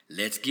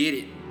Let's get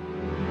it.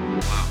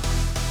 Wow.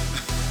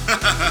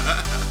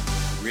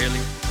 Really?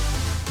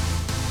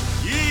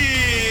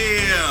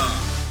 Yeah!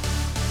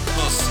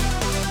 Hustle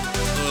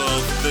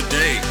of the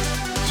day.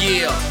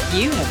 Yeah.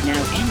 You have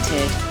now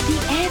entered the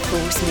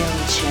Airforce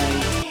Mills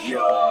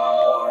Show.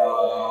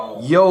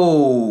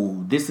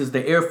 Yo, this is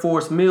the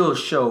Airforce Mills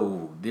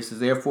Show. This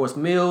is Airforce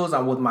Mills.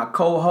 I'm with my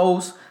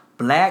co-host,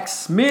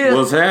 Blacksmith.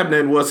 What's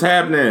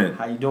happening?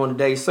 How you doing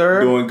today,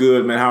 sir? Doing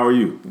good, man. How are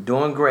you?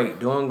 Doing great.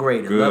 Good.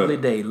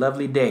 A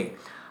lovely day.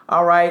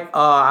 All right,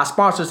 our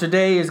sponsor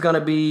today is going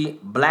to be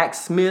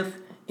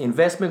Blacksmith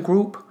Investment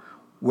Group.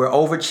 We're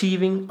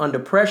overachieving under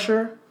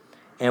pressure.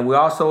 And we're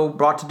also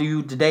brought to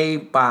you today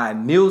by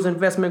Mills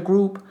Investment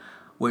Group.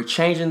 We're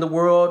changing the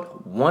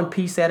world one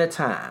piece at a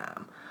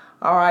time.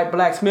 All right,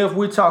 Blacksmith,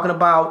 we're talking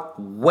about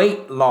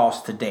weight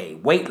loss today.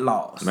 Weight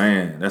loss.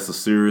 Man, that's a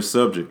serious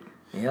subject.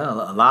 Yeah,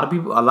 a lot of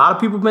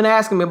people been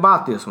asking me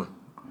about this one.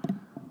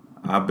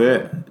 I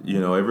bet.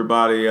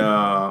 Everybody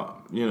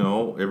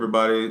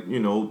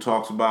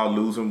talks about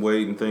losing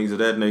weight and things of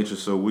that nature.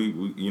 So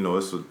we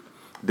it's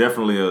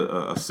definitely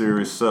a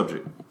serious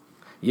subject.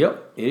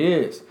 Yep, it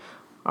is.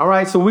 All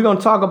right, so we're going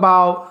to talk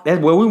about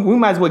that. Well, we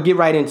might as well get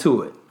right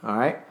into it. All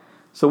right.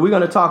 So we're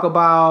going to talk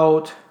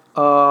about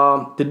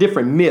the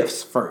different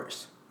myths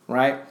first,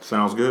 right?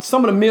 Sounds good.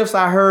 Some of the myths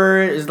I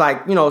heard is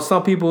like,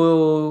 some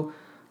people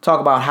talk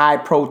about high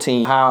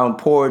protein, how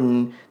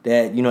important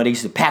that, they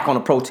used to pack on the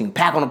protein,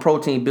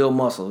 build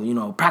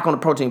muscle, pack on the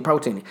protein.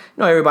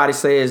 Everybody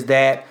says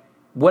that.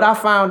 What I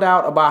found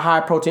out about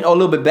high protein, a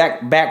little bit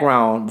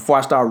background before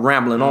I start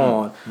rambling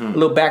on, a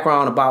little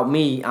background about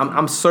me.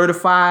 I'm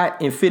certified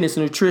in fitness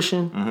and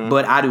nutrition,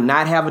 but I do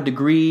not have a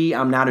degree.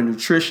 I'm not a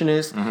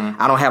nutritionist.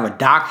 I don't have a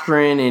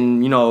doctrine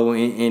in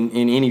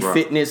any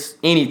fitness,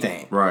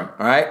 anything. Right.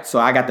 All right. So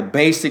I got the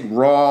basic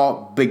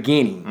raw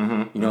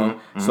beginning,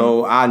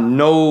 So I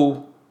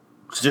know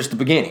it's just the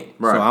beginning.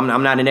 Right. So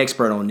I'm not an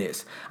expert on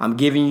this. I'm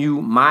giving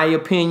you my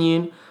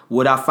opinion,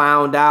 what I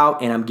found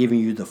out, and I'm giving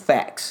you the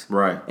facts.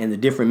 Right. And the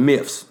different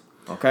myths.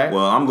 Okay?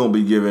 Well, I'm going to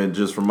be giving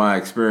just from my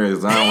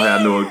experience. I don't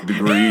have no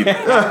degree.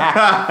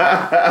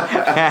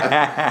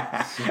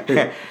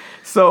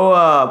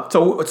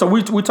 So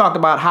we talked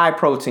about high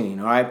protein,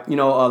 all right?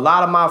 A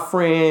lot of my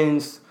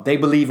friends, they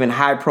believe in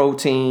high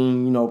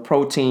protein,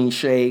 protein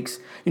shakes.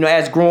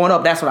 As growing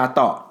up, that's what I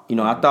thought.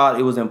 I thought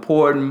it was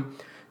important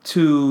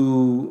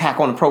to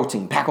pack on the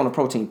protein.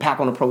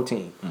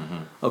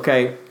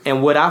 Okay?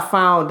 And what I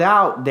found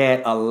out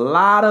that a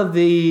lot of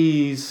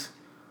these,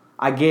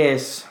 I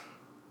guess,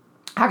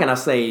 how can I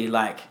say,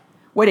 like,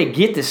 where they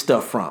get this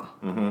stuff from?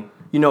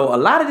 A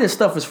lot of this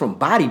stuff is from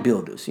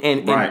bodybuilders.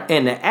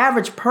 And the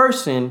average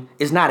person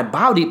is not a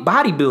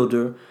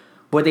bodybuilder,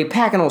 but they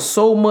packing on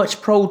so much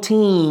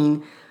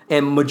protein,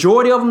 and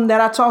majority of them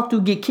that I talk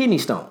to get kidney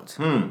stones.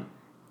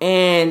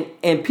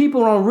 And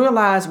people don't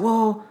realize,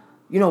 well,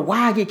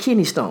 why I get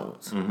kidney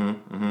stones?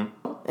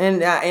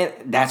 And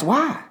that's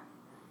why.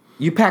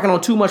 You packing on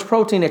too much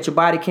protein that your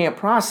body can't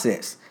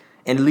process,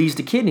 and it leads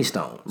to kidney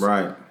stones.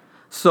 Right.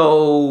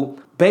 So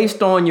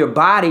based on your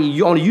body,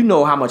 you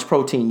know how much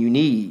protein you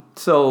need.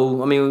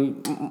 So I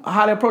mean,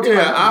 how that protein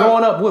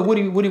growing up? What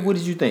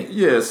did you think?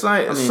 Yeah,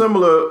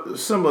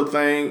 similar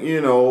thing.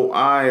 You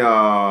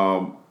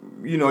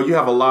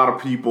have a lot of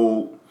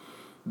people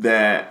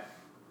that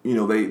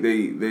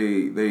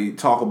they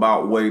talk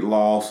about weight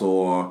loss,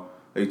 or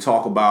they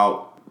talk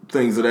about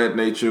things of that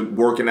nature,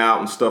 working out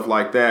and stuff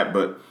like that.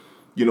 But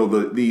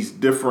these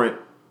different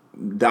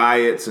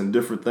diets and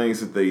different things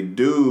that they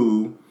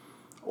do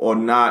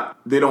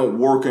they don't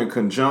work in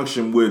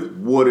conjunction with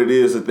what it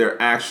is that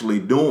they're actually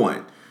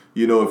doing.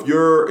 If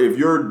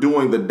you're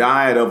doing the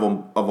diet of a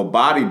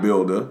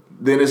bodybuilder,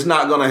 then it's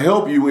not going to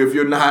help you if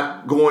you're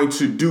not going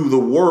to do the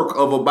work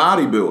of a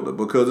bodybuilder,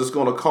 because it's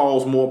going to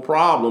cause more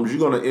problems. You're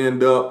going to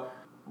end up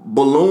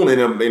ballooning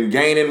and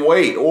gaining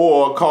weight,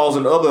 or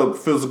causing other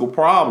physical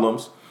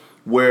problems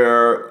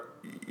where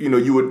you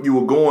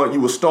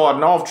were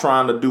starting off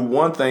trying to do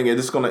one thing, and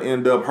it's going to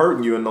end up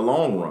hurting you in the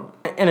long run.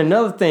 And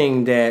another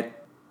thing that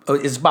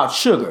is about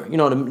sugar,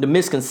 the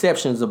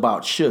misconceptions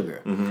about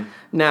sugar.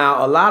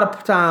 Now, a lot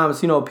of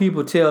times,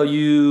 people tell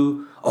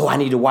you, oh, I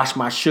need to watch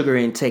my sugar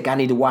intake. I'm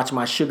gonna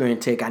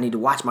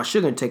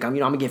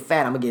get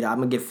fat. I'm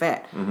gonna get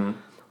fat.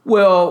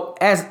 Well,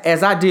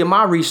 as I did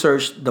my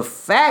research, the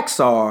facts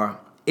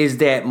is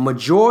that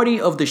majority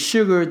of the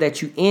sugar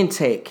that you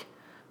intake,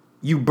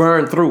 you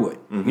burn through it.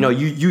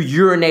 You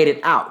urinate it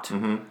out.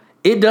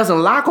 It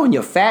doesn't lock on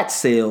your fat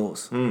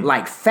cells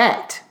like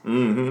fat.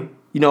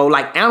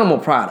 Like animal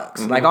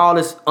products, like all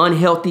this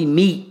unhealthy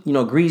meat,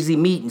 greasy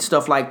meat and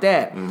stuff like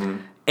that.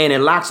 And it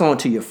locks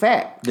onto your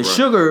fat. The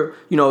sugar,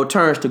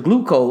 turns to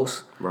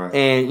glucose. Right.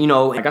 And,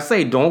 like I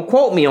say, don't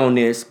quote me on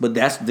this, but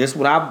that's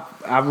what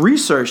I've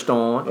researched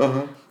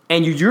on.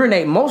 And you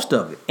urinate most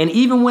of it. And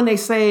even when they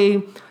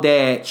say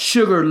that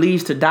sugar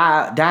leads to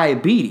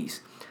diabetes,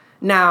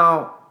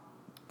 now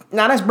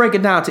let's break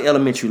it down to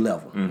elementary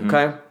level,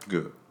 okay?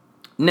 Good.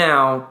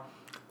 Now,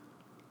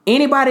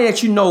 anybody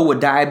that you know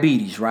with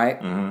diabetes,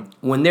 right?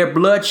 When their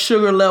blood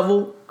sugar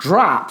level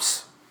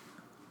drops,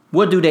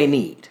 what do they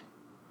need?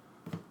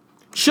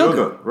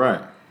 Sugar.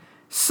 Right.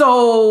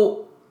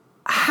 So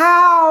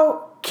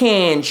how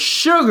can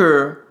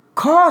sugar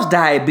cause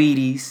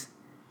diabetes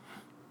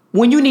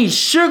when you need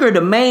sugar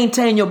to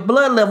maintain your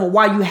blood level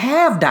while you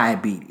have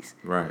diabetes?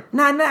 Right.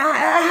 Now,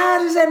 how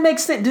does that make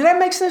sense? Does that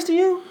make sense to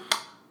you?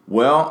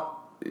 Well,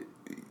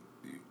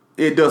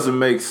 it doesn't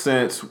make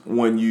sense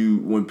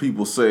when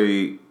people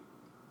say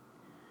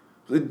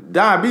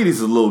diabetes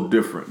is a little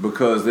different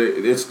because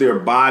it's their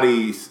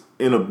body's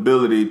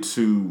inability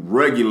to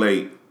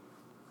regulate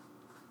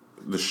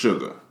the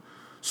sugar.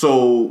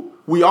 So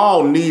we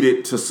all need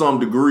it to some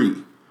degree.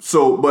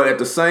 So, but at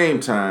the same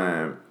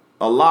time,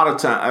 a lot of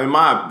time,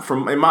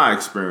 in my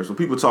experience, when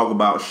people talk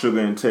about sugar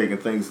intake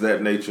and things of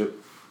that nature,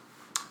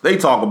 they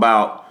talk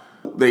about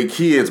they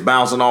kids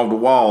bouncing off the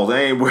walls.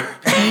 They ain't, you know what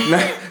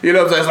I'm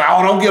saying? It's like,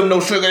 oh, don't give them no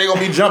sugar. They're going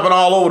to be jumping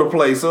all over the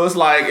place. So it's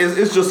like,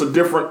 it's just a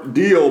different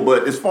deal.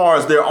 But as far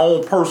as their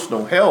own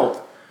personal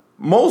health,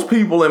 most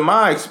people in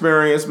my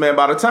experience, man,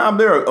 by the time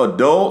they're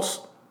adults,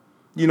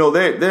 you know,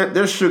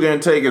 their sugar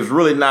intake is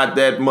really not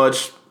that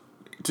much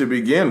to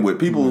begin with.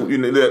 People, you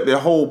know, their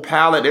whole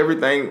palate,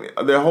 everything,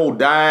 their whole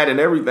diet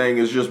and everything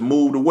is just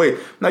moved away.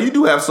 Now, you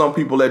do have some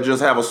people that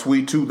just have a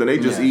sweet tooth and they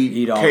just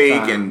eat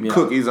cake and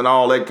cookies and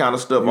all that kind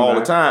of stuff all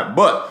the time.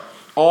 But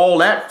all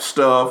that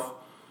stuff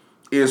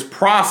is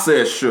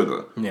processed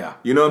sugar. Yeah.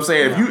 You know what I'm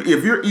saying?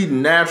 If you're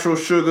eating natural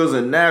sugars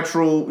and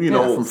natural, you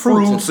know,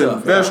 fruits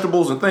and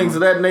vegetables and things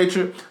of that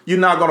nature, you're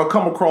not going to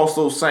come across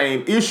those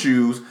same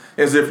issues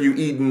as if you're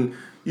eating,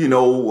 you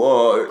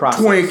know,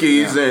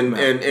 Twinkies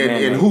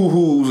and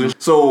hoo-hoos. And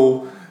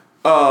so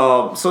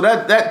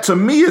that to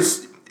me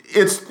it's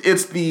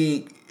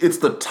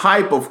the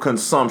type of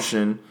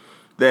consumption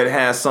that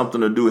has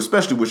something to do,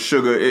 especially with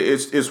sugar.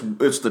 It's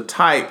the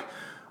type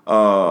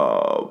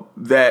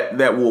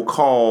that will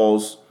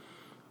cause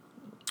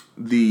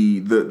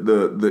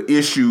the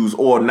issues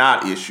or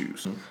not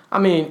issues. I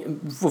mean,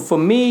 for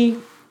me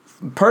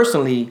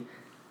personally,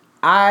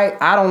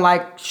 I don't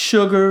like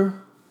sugar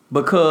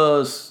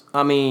because,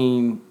 I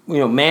mean, you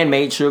know,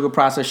 man-made sugar,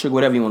 processed sugar,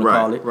 whatever you want to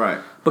call it. Right.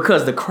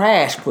 Because the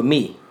crash for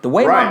me, the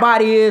way my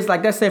body is,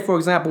 like let's say for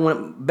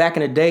example, back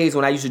in the days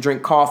when I used to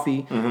drink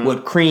coffee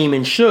with cream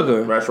and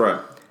sugar. That's right.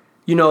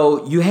 You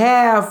know, you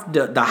have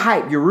the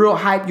hype, you're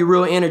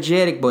real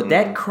energetic, but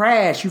that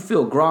crash, you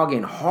feel groggy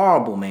and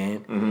horrible,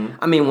 man.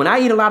 I mean, when I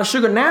eat a lot of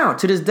sugar now,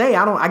 to this day,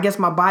 I guess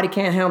my body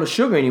can't handle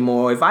sugar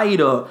anymore. If I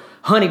eat a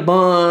honey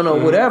bun or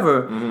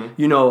whatever,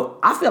 you know,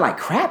 I feel like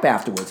crap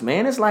afterwards,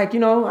 man. It's like, you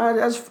know,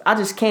 I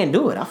just can't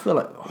do it. I feel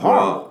like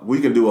horrible. Well,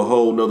 we can do a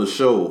whole nother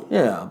show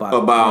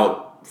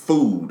about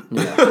food.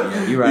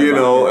 Yeah, you're right. You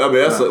know, I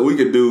mean, we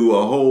could do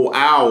a whole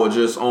hour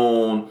just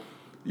on,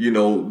 you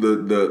know,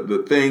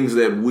 the things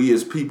that we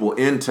as people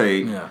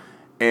intake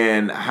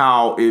and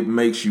how it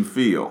makes you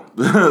feel.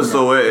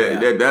 So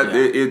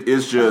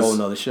it's just a whole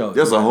nother show.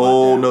 That's a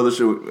whole nother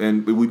show,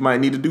 and we might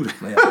need to do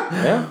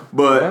that.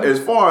 But as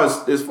far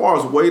as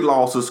weight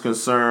loss is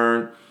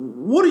concerned,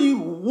 what do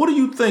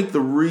you think the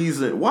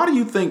reason? Why do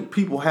you think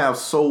people have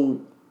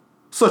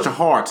such a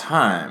hard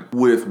time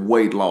with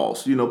weight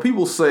loss? You know,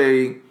 people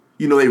say,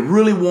 you know, they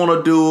really want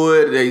to do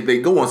it. They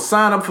go and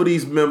sign up for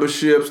these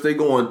memberships. They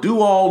go and do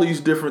all these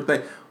different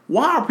things.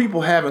 Why are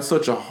people having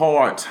such a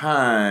hard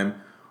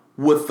time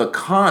with the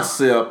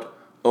concept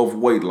of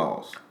weight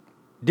loss?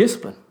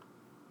 Discipline.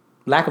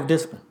 Lack of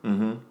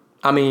discipline.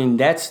 I mean,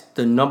 that's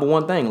the number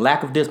one thing.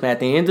 Lack of discipline.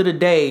 At the end of the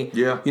day,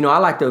 you know, I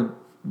like to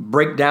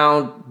break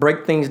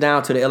things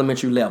down to the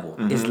elementary level.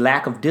 It's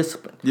lack of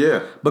discipline.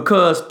 Yeah.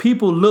 Because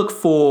people look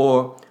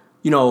for,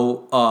 you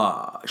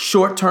know,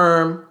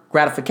 short-term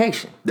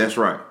gratification. That's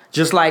right.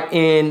 Just like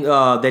in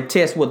that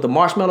test with the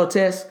marshmallow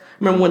test.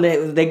 Remember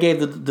when they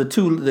gave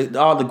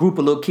all the group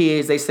of little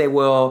kids, they say,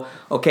 well,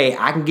 okay,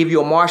 I can give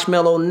you a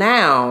marshmallow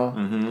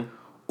now,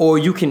 or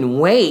you can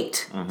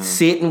wait,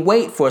 sit and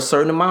wait for a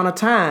certain amount of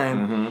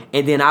time,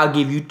 and then I'll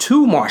give you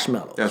 2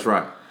 marshmallows. That's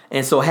right.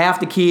 And so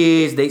half the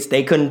kids,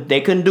 they couldn't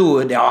do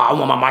it. I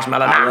want my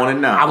marshmallow now. I want it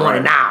now. I want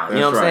it now. You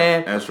know what I'm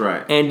saying? That's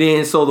right. And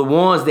then so the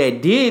ones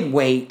that did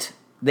wait,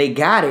 they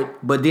got it,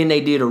 but then they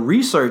did a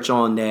research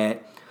on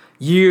that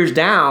years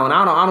down.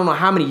 I don't know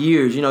how many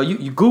years. You know,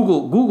 you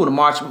Google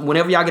the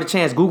whenever y'all get a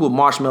chance, Google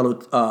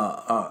marshmallow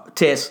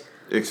test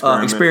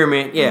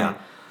experiment. Yeah,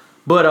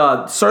 but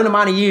a certain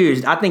amount of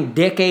years, I think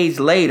decades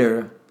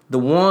later, the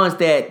ones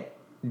that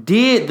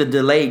did the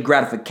delayed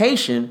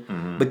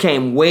gratification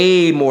became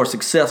way more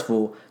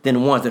successful than the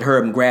ones that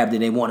hurried and grabbed it.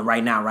 They want it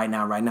right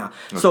now.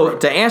 So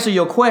to answer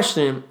your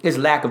question, it's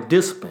lack of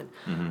discipline.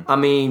 I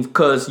mean,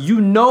 because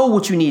you know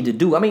what you need to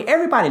do. I mean,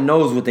 everybody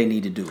knows what they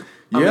need to do.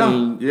 I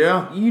mean,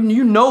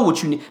 you know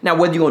what you need. Now,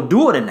 whether you're going to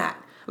do it or not,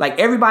 like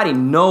everybody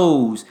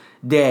knows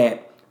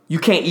that you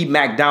can't eat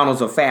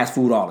McDonald's or fast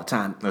food all the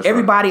time.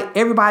 Everybody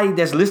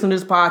that's listening to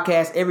this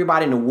podcast,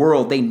 everybody in the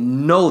world, they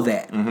know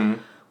that.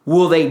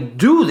 Will they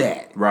do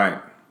that? Right.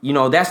 You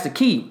know, that's the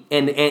key.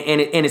 And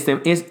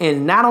it's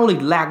not only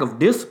lack of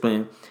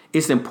discipline,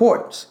 it's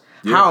importance.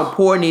 Yes. How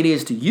important it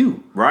is to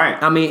you.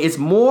 Right. I mean, it's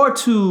more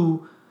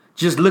to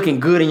just looking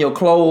good in your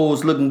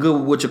clothes, looking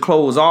good with your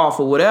clothes off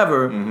or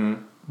whatever.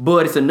 Mm-hmm.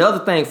 But it's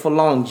another thing for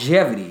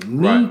longevity.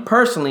 Me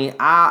personally,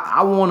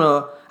 I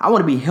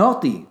wanna be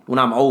healthy when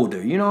I'm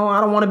older. You know,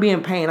 I don't want to be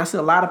in pain. I see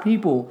a lot of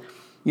people,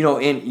 you know,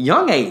 in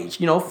young age,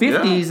 you know,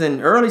 50s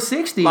and early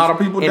 60s. A lot of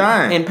people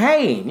dying in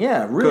pain.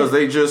 Yeah, really. Because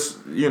they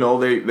just, you know,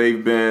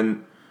 they've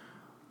been,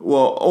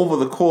 well, over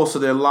the course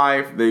of their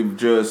life,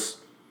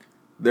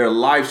 their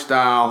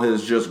lifestyle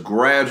has just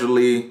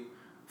gradually,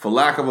 for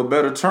lack of a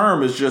better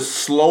term, is just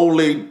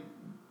slowly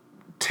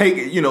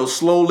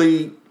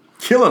slowly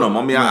killing them.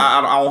 I mean,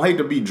 I don't hate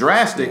to be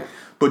drastic,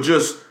 but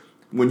just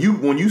when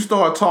you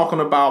start talking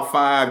about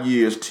 5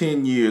 years,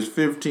 10 years,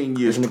 15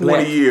 years,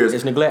 20 years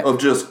of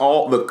just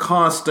all the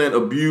constant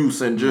abuse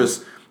and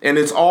just, and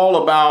it's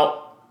all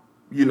about,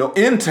 you know,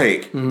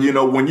 intake. Mm-hmm. You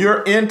know, when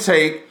your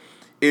intake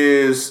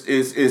is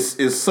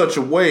such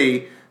a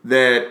way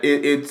that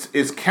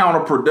it's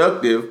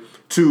counterproductive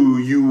to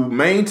you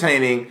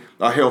maintaining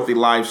a healthy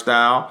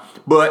lifestyle.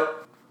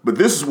 But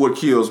this is what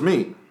kills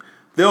me.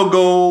 They'll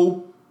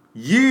go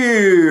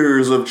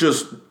years of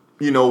just,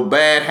 you know,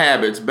 bad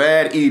habits,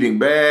 bad eating,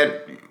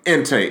 bad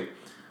intake,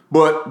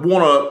 but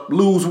want to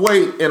lose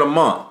weight in a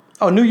month.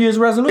 Oh, New Year's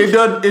resolution?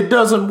 It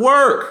doesn't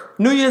work.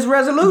 New Year's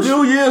resolution?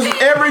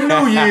 Every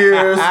New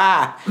Year's,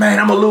 man,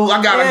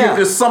 I gotta get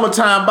this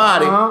summertime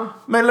body. Uh-huh.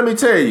 Man, let me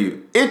tell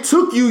you, it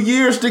took you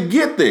years to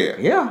get there.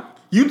 Yeah.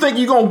 You think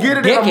you're gonna get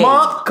it in a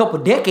month? Couple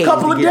of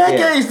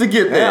decades to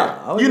get there.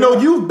 Yeah. Oh, you know,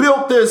 you've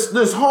built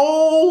this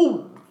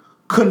whole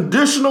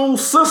conditional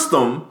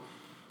system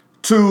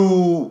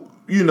to,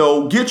 you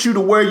know, get you to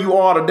where you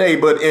are today,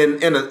 but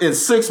in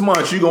 6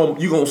 months you're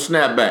gonna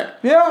snap back.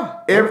 Yeah.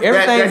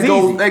 Everything's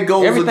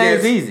easy.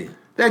 Everything's easy.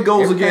 That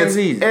goes against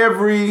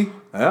every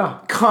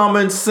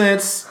common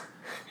sense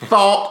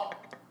thought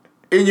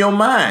in your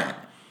mind.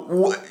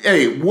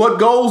 Hey,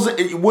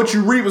 what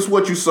you reap is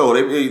what you sow.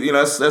 You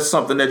know, that's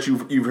something that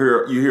you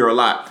hear a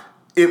lot.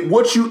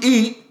 What you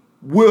eat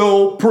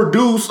will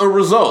produce a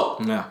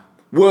result. Yeah.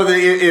 Whether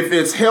if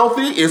it's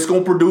healthy, it's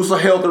going to produce a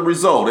healthy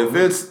result. If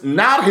it's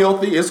not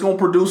healthy, it's going to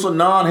produce a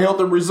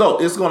non-healthy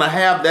result. It's going to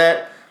have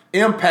that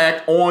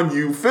impact on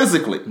you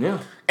physically. Yeah.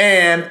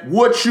 And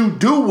what you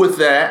do with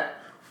that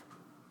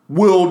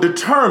will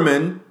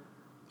determine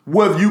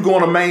whether you're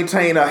going to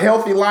maintain a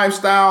healthy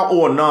lifestyle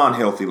or a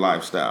non-healthy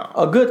lifestyle.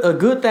 A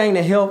good thing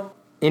to help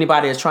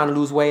anybody that's trying to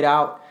lose weight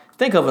out,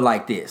 think of it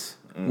like this.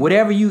 Mm-hmm.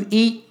 Whatever you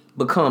eat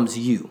becomes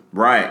you.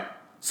 Right.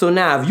 So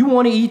now if you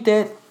want to eat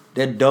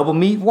that double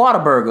meat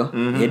Whataburger,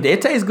 mm-hmm.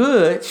 it tastes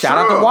good. Shout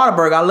out to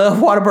Whataburger. I love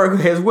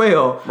Whataburger as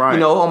well. Right. You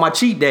know, on my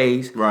cheat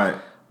days. Right.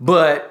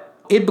 But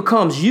it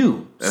becomes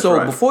you. That's so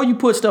right. before you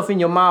put stuff in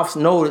your mouth,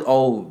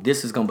 know,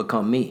 this is going to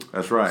become me.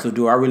 That's right. So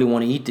do I really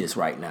want to eat this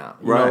right now?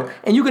 You right. know?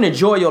 And you can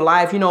enjoy your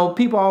life. You know,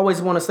 people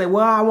always want to say,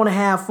 well, I want to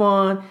have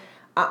fun.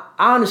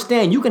 I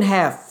understand you can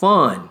have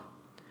fun,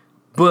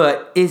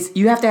 but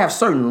you have to have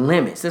certain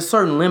limits. There's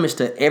certain limits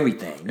to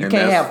everything. You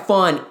can't have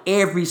fun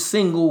every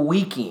single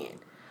weekend.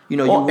 You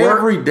know, you work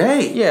every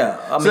day.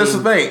 Yeah. So that's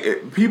the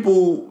thing.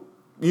 People,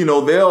 you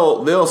know,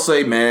 they'll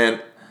say, man,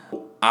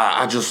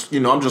 I'm just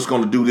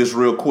going to do this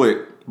real quick.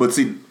 But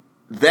see,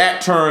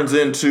 that turns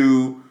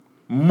into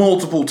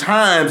multiple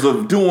times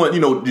of doing, you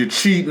know, you're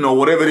cheating or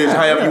whatever it is,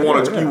 however you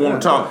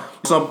want to talk.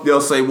 Some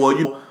they'll say, well,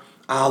 you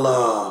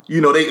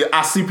know,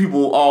 I see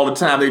people all the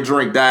time, they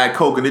drink Diet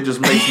Coke and it just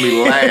makes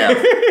me laugh.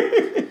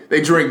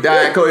 They drink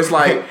Diet Coke. It's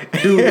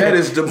like, dude, that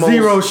is the most...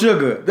 Zero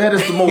sugar. That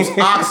is the most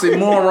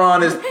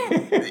oxymoron.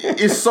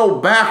 It's so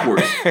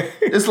backwards.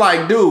 It's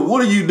like, dude,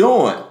 what are you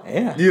doing?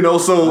 Yeah. You know,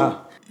 so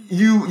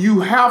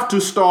you have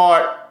to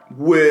start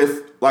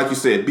with, like you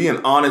said, being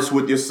honest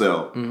with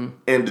yourself mm-hmm.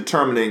 and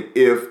determining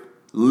if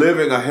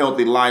living a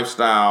healthy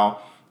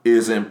lifestyle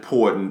is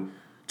important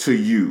to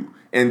you.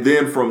 And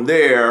then from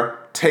there,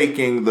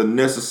 taking the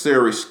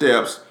necessary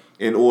steps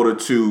in order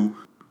to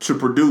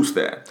produce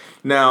that.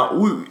 Now,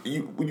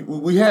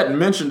 we hadn't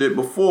mentioned it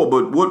before,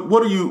 but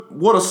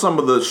what are some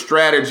of the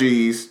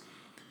strategies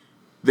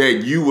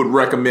that you would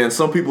recommend?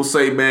 Some people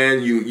say,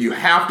 man, you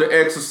have to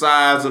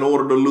exercise in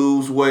order to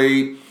lose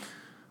weight.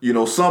 You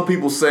know, some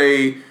people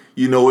say,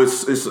 you know,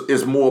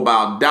 it's more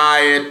about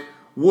diet.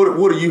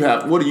 What do you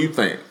have? What do you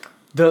think?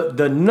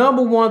 The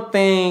number one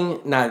thing,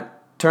 now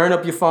turn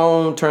up your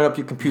phone, turn up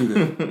your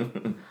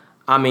computer.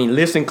 I mean,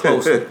 listen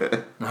closely.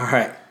 All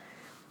right.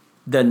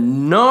 The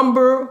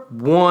number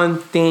one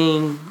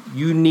thing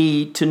you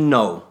need to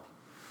know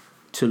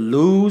to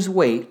lose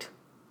weight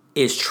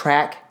is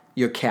track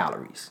your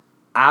calories.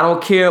 I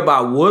don't care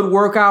about what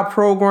workout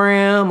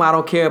program. I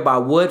don't care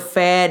about what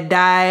fad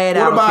diet.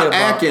 What about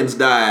Atkins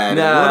diet?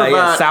 What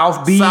about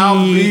South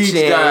Beach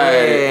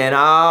diet and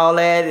all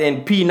that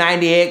and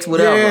P90X,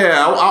 whatever.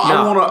 Yeah,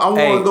 I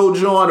want to go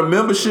join a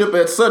membership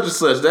at such and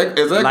such.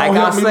 Is that gonna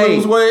help me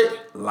lose weight?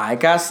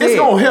 Like I said, it's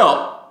gonna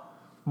help.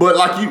 But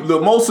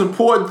the most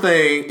important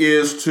thing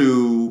is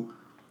to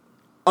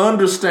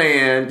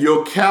understand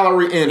your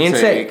calorie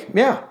intake.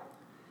 Yeah.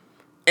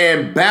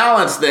 And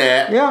balance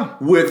that Yeah.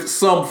 with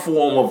some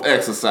form of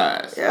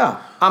exercise. Yeah.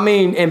 I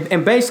mean,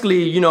 and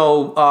basically,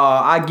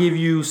 I give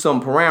you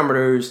some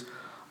parameters.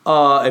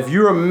 If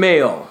you're a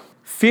male,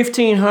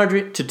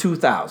 1,500 to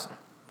 2,000.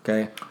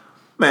 Okay.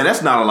 Man,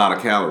 that's not a lot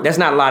of calories. That's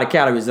not a lot of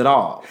calories at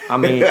all. I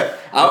mean, a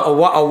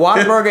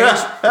Whataburger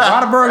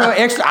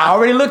extra. I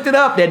already looked it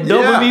up. That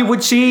double meat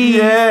with cheese.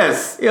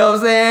 Yes. You know what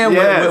I'm saying?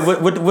 Yes.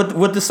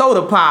 With the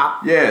soda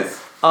pop.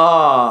 Yes.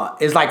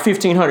 It's like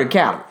 1,500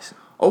 calories.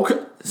 Okay.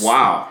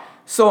 Wow.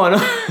 So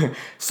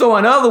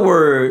in other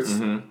words,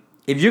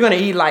 if you're gonna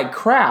eat like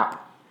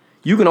crap,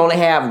 you can only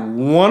have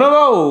one of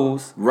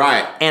those,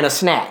 right, and a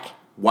snack.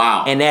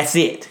 Wow. And that's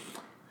it.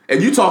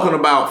 And you're talking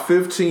about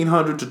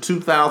 1,500 to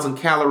 2,000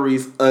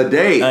 calories a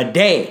day. A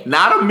day.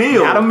 Not a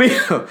meal. Not a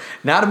meal.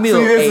 Not a meal.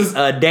 See,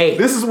 a day.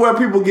 This is where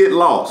people get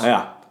lost.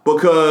 Yeah.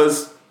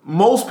 Because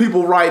most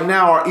people right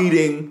now are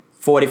eating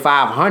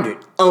 4,500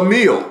 a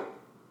meal.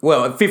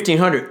 Well,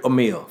 1,500 a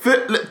meal.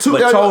 But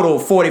total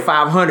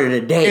 4,500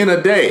 a day. In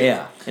a day.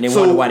 Yeah. And they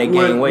wonder why they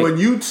gain weight. When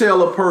you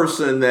tell a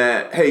person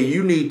that, hey,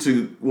 you need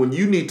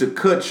to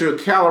cut your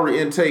calorie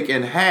intake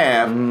in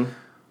half,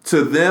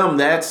 to them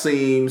that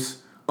seems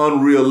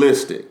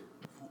unrealistic.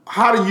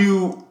 How do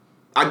you,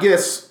 I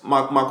guess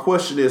my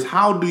question is,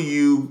 how do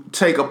you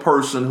take a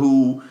person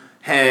who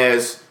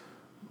has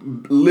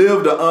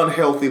lived an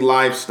unhealthy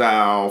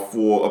lifestyle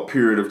for a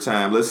period of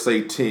time, let's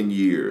say 10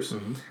 years,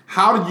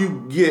 how do you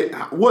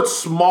what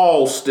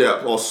small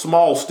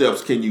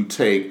steps can you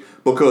take?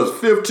 Because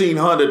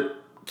 1,500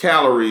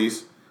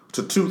 calories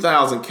to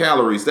 2,000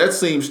 calories, that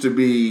seems to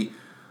be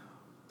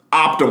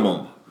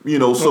optimum,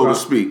 so to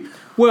speak.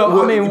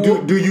 Well,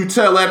 do you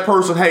tell that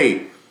person,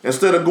 hey,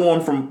 instead of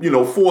going from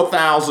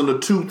 4,000 to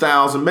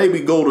 2,000,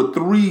 maybe go to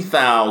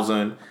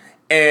 3,000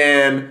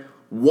 and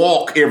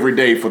walk every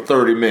day for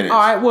 30 minutes? All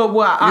right. Well, you know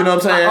what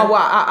I'm saying?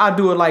 I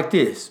do it like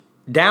this.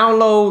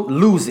 Download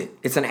Lose It.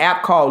 It's an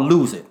app called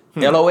Lose It.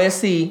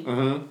 LOSE.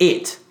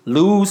 It.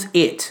 Lose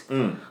It.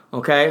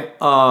 Okay.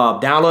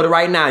 Download it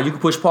right now. You can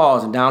push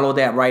pause and download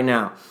that right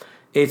now.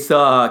 It's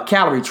a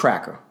calorie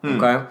tracker.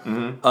 Okay.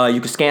 You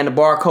can scan the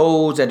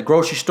barcodes at the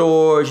grocery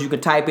stores. You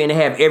can type in. They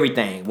have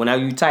everything. When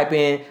you type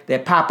in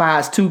that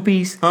Popeye's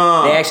 2-piece,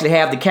 they actually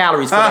have the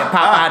calories for that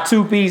Popeye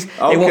 2-piece.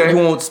 Okay. You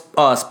want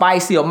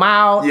spicy or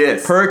mild?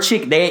 Yes. Per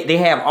chick. They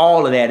have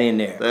all of that in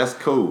there. That's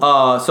cool.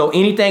 So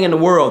anything in the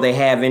world they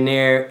have in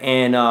there,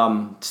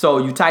 and so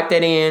you type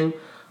that in,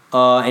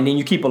 and then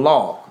you keep a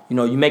log.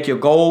 You make your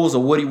goals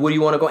or what do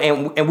you want to go,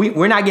 and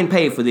we're not getting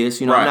paid for this.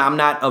 Right. I'm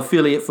not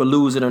affiliate for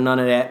Lose It or none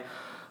of that.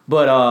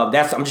 But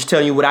I'm just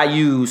telling you what I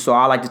use. So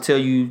I like to tell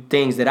you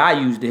things that I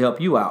use to help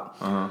you out.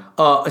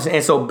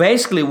 And so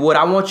basically, what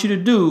I want you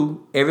to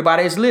do,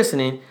 everybody that's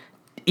listening,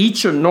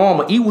 eat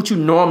what you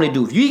normally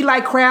do. If you eat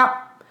like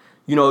crap,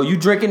 you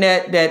drinking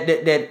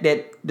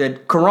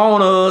that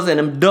Coronas and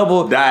them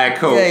double Diet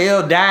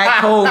Coke.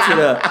 Diet Cokes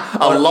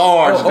a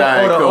large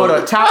Diet Coke. Or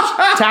the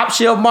top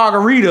shelf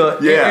margarita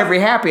every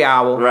happy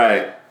hour.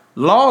 Right.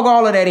 Log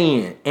all of that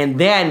in, and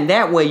then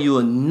that way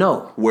you'll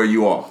know where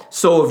you are.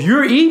 So if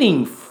you're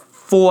eating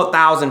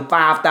 4,000,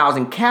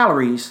 5,000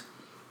 calories,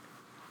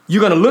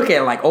 you're gonna look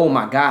at it like, oh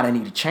my God, I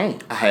need to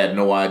change. I had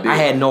no idea.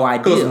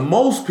 Because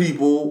most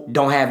people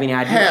don't have any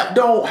idea.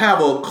 Don't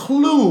have a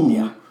clue.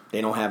 Yeah,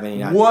 they don't have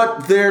any idea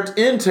what they're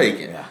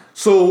intaking. Yeah.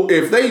 So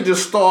if they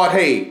just start,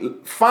 hey,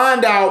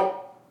 find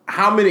out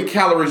how many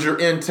calories you're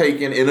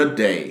intaking in a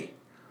day.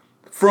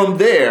 From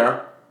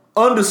there,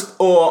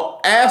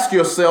 or ask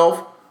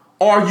yourself,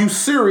 are you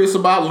serious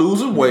about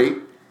losing weight?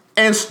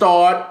 And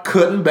start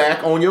cutting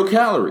back on your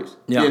calories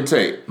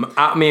intake.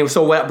 I mean,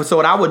 so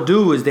what I would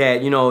do is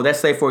that, let's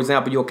say, for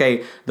example,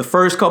 the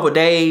first couple of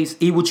days,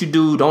 eat what you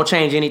do, don't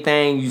change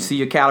anything, you see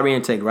your calorie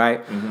intake,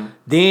 right?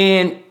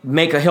 Then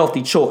make a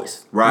healthy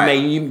choice.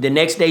 Right. The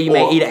next day, you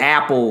may eat an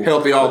apple.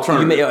 Healthy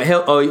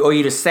alternative. Or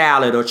eat a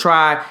salad, or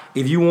try,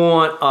 if you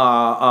want,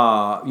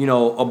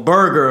 a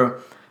burger,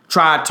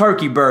 try a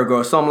turkey burger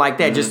or something like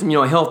that. Just,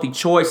 healthy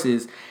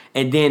choices.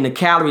 And then the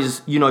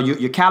calories,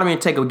 your calorie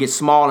intake will get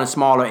smaller and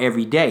smaller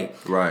every day.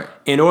 Right.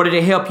 In order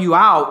to help you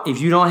out, if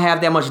you don't have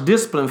that much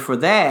discipline for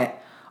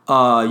that,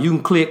 you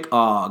can click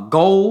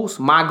goals,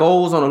 my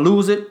goals on a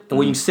Lose It, and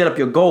when you set up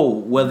your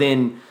goal, well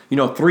then,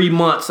 3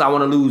 months I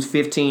want to lose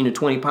 15 to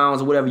 20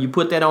 pounds or whatever. You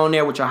put that on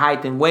there with your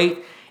height and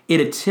weight,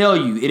 it'll tell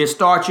you. It'll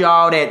start you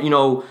out at,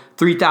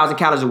 3,000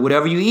 calories or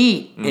whatever you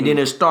eat, and then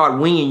it'll start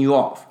weaning you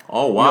off.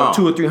 Oh, wow.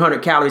 200 or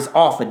 300 calories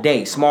off a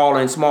day, smaller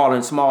and smaller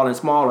and smaller and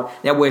smaller.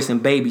 That way it's in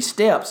baby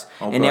steps.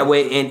 Okay. And that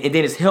way, and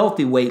then it's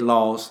healthy weight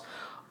loss.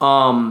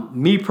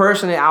 Me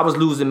personally, I was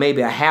losing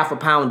maybe a half a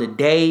pound a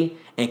day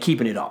and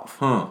keeping it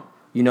off.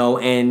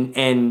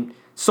 And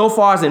so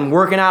far as in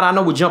working out, I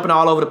know we're jumping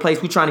all over the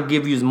place. We're trying to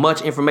give you as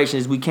much information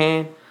as we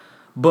can.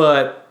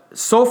 But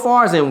so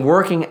far as in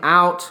working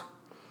out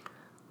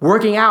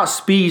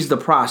speeds the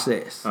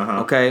process.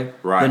 Okay?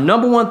 Right. The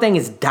number one thing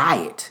is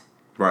diet.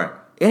 Right.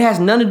 It has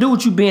nothing to do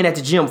with you being at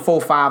the gym 4 or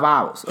 5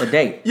 hours a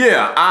day.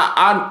 Yeah,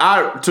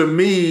 I to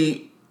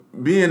me,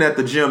 being at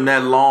the gym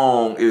that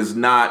long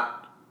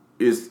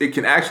it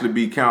can actually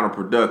be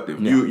counterproductive.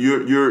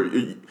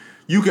 Yeah.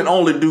 You can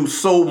only do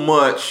so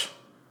much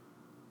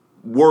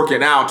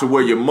working out to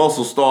where your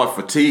muscles start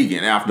fatiguing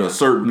after a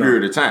certain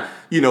period of time.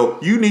 You know,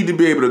 you need to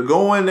be able to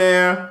go in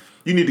there.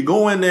 You need to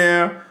go in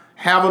there,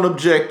 have an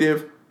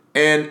objective,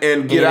 and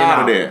get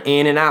out of there.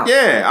 In and out.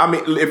 Yeah, I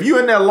mean, if you're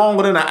in there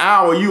longer than an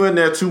hour, you're in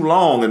there too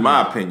long, in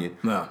my opinion.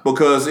 Yeah.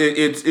 Because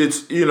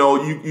it's you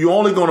know, you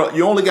only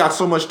got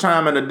so much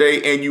time in a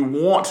day, and you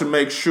want to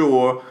make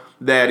sure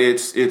that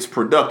it's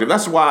productive.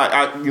 That's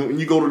why when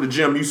you go to the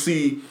gym, you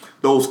see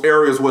those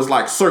areas where it's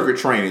like circuit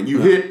training.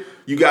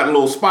 You got a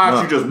little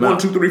spot. You just 1,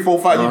 2, 3, 4,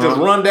 5. You just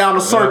run down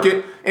the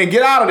circuit and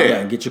get out of there. Yeah,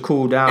 and get your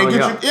cool down.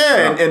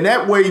 And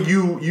that way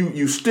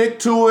you stick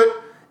to it,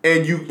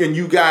 and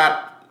you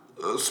got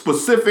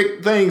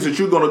specific things that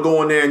you're gonna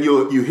go in there and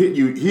you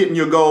hitting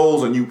your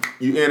goals, and you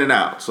in and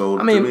out. So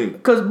I mean,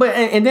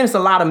 and then it's a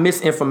lot of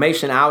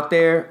misinformation out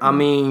there. I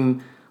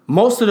mean,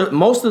 most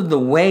of the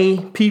way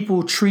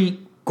people treat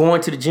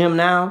going to the gym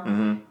now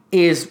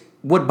is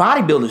what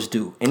bodybuilders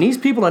do. And these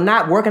people are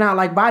not working out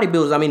like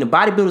bodybuilders. I mean, the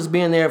bodybuilders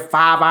being there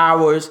 5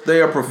 hours.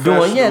 They are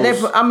professionals.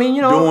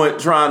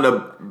 Trying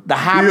to the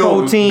high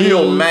protein,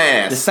 build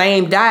mass. The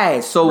same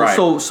diet. So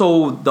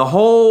the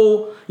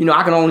whole,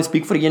 I can only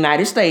speak for the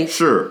United States.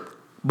 Sure.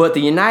 But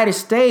the United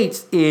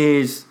States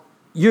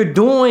you're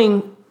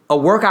doing a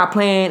workout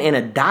plan and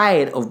a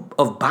diet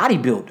of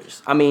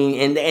bodybuilders. I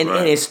mean, and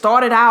it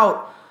started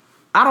out,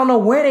 I don't know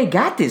where they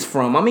got this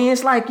from. I mean,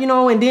 it's like,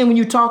 and then when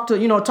you talk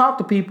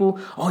to people,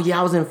 oh yeah,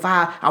 I was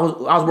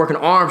working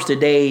arms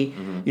today,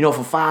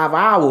 for 5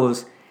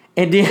 hours.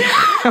 And then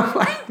I'm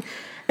like,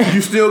 you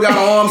still got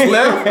arms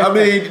left? I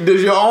mean,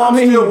 does your arm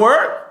still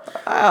work?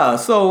 But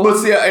see,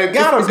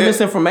 it's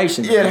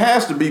misinformation. Yeah, it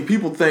has to be.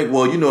 People think,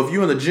 well, if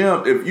you're in the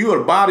gym, if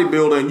you're a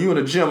bodybuilder and you're in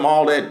the gym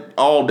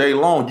all day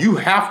long, you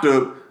have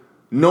to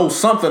know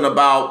something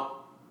about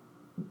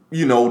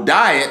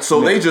diet.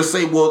 So they just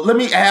say, well, let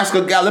me ask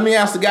the guy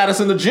that's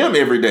in the gym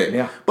every day.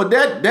 Yeah. But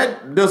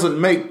that doesn't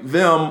make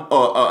them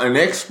an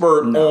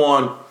expert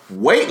on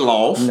weight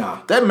loss. No.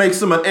 That makes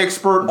them an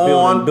expert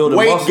on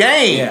weight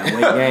gain. Yeah,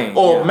 weight gain.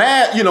 Or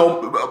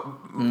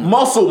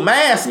muscle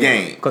mass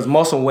gain. Because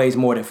muscle weighs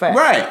more than fat.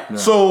 Right. Yeah.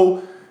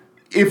 So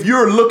if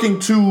you're looking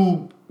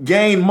to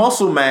gain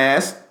muscle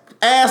mass,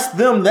 ask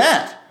them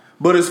that.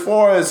 But as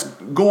far as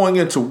going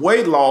into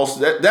weight loss,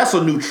 that's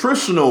a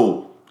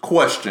nutritional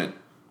question.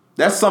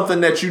 That's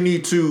something that you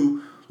need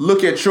to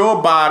look at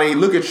your body,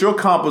 look at your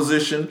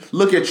composition,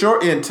 look at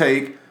your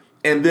intake,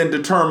 and then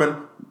determine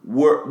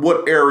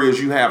what areas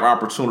you have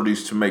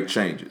opportunities to make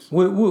changes.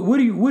 What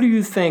do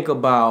you think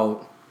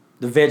about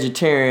the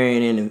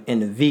vegetarian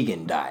and the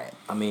vegan diet?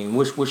 I mean,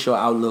 what's your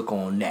outlook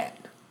on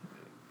that?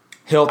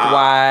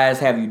 Health-wise,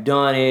 have you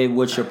done it?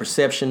 What's your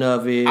perception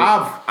of it?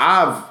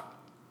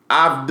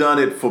 I've done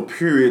it for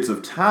periods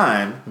of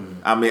time.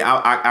 Mm-hmm. I mean,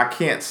 I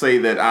can't say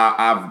that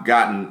I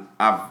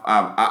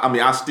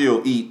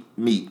still eat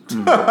meat,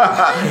 but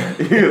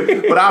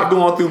I've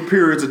gone through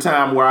periods of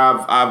time where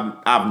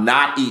I've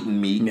not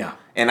eaten meat,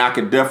 and I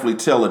can definitely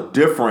tell a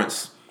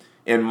difference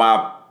in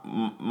my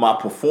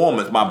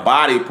performance, my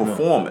body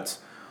performance.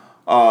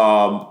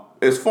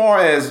 As far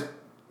as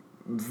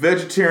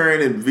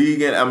vegetarian and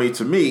vegan, I mean,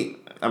 to me,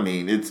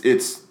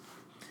 it's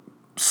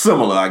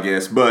similar, I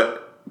guess, but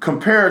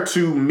compared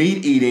to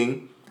meat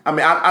eating, I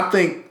mean, I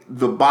think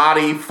the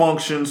body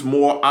functions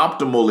more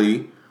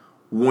optimally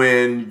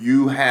when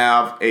you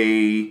have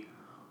a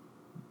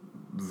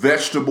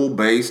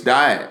vegetable-based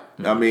diet.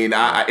 Mm-hmm. I mean,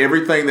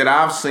 everything that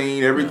I've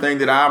seen, everything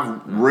that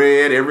I've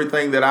read,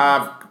 everything that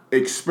I've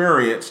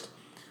experienced,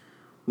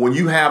 when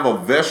you have a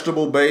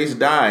vegetable-based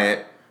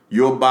diet,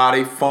 your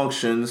body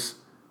functions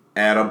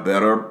at a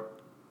better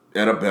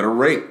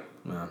rate.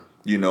 Yeah.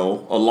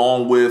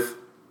 Along with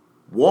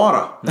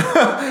water.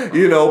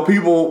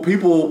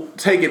 People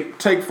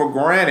take for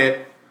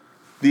granted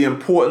the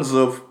importance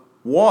of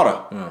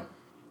water. Yeah.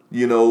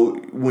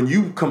 When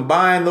you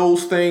combine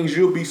those things,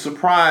 you'll be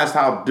surprised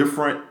how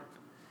different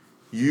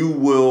you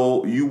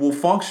will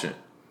function.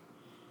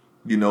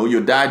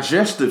 Your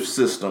digestive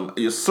system,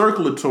 your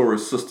circulatory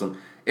system,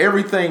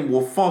 everything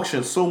will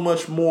function so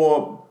much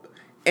more,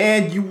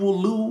 and you will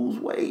lose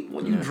weight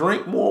when you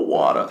drink more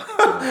water.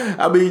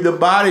 I mean, the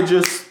body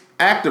just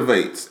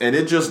activates, and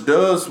it just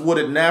does what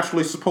it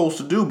naturally supposed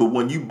to do. But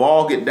when you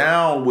bog it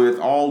down with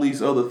all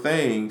these other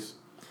things,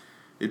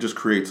 it just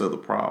creates other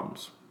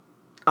problems.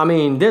 I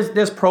mean,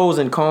 there's pros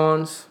and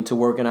cons to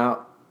working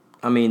out.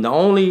 I mean, the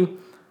only,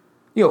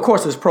 of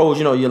course there's pros,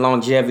 your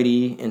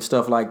longevity and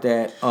stuff like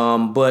that.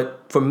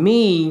 But for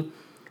me,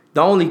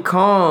 the only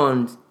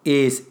con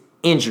is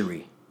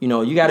injury.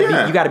 You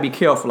gotta be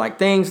careful. Like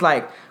things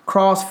like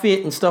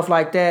CrossFit and stuff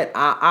like that.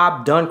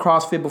 I've done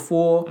CrossFit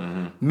before.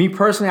 Mm-hmm. Me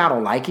personally, I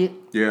don't like it.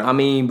 Yeah. I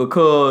mean,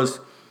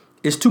 because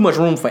it's too much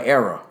room for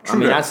error.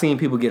 I've seen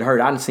people get hurt.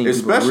 I've seen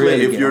people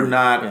really if you're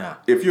not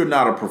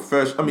a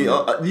professional. I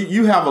mean,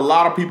 you have a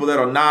lot of people that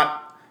are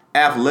not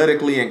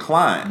athletically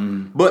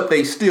inclined, but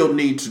they still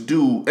need to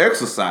do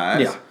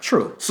exercise. Yeah,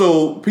 true.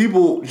 So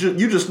people,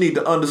 you just need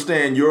to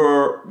understand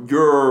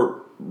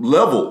your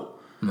level.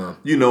 No.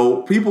 You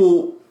know,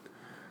 people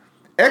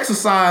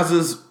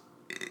exercises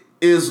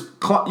is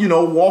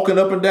walking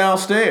up and down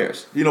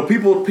stairs. You know,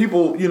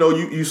 people.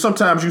 You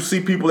sometimes you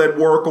see people at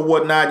work or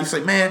whatnot. You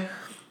say, man,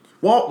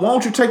 why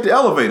don't you take the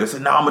elevator? I say,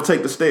 no, I'm gonna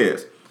take the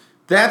stairs.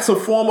 That's a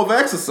form of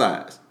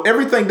exercise.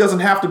 Everything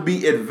doesn't have to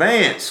be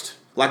advanced.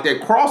 Like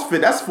that CrossFit,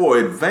 that's for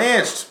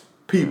advanced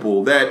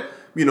people that,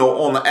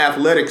 on the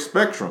athletic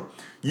spectrum.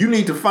 You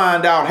need to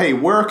find out, hey,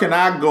 where can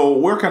I go?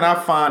 Where can I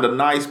find a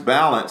nice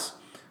balance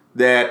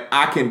that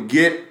I can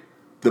get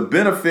the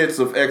benefits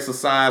of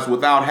exercise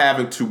without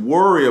having to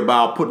worry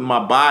about putting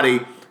my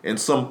body in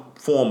some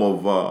form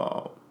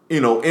of,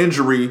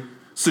 injury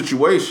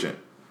situation.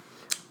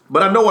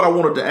 But I know what I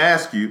wanted to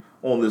ask you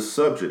on this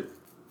subject.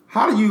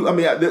 How do you,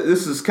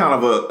 this is kind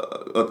of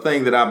a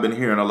thing that I've been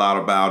hearing a lot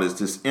about is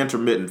this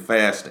intermittent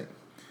fasting.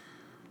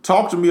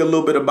 Talk to me a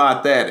little bit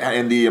about that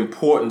and the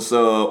importance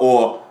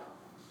of,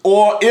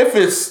 or if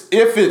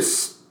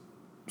it's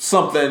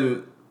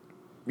something,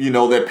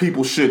 that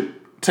people should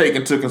take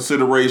into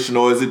consideration,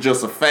 or is it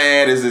just a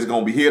fad? Is it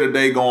going to be here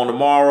today, gone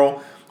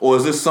tomorrow? Or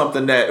is this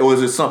something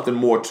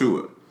more to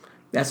it?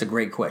 That's a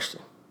great question.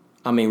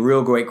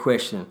 Real great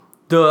question.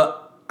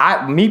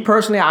 Me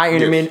personally, I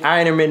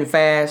intermittent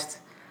fast.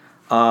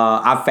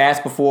 I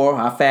fast before.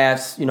 I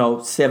fast,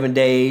 7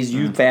 days.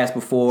 You fast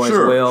before as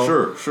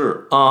well.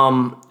 Sure.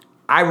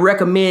 I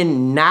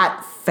recommend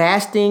not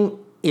fasting.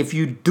 If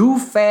you do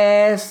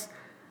fast,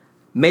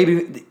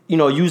 maybe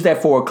use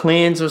that for a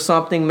cleanse or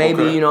something.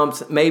 Maybe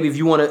maybe if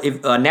you want to,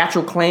 if a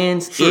natural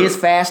cleanse is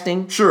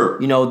fasting. Sure.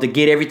 To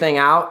get everything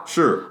out.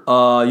 Sure.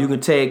 You can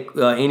take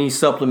any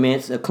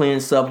supplements,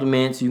 cleanse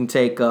supplements. You can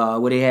take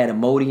what they had,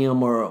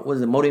 Imodium or what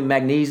is it, Imodium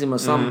magnesium or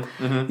something.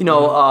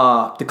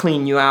 To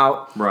clean you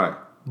out. Right.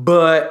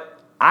 But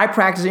I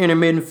practice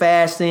intermittent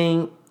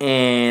fasting,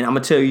 and I'm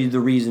gonna tell you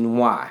the reason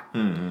why.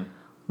 Mm-hmm.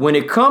 When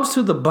it comes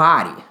to the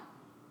body,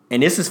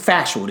 and this is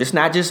factual, it's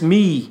not just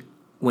me.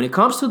 When it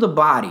comes to the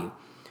body,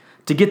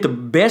 to get the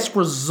best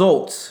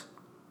results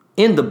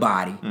in the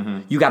body,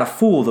 you got to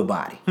fool the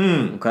body.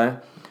 Okay,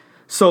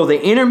 so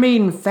the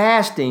intermittent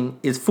fasting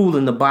is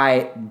fooling the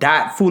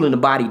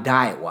body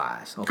diet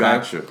wise. Okay?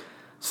 Gotcha.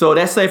 So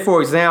let's say,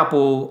 for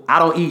example, I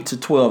don't eat to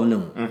 12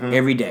 noon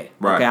every day.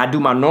 Right. Okay, I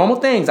do my normal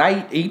things.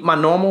 I eat my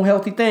normal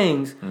healthy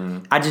things.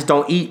 I just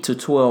don't eat to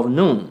 12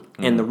 noon.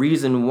 And the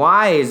reason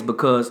why is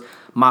because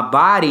my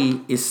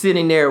body is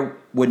sitting there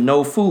with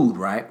no food,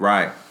 right?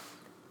 Right.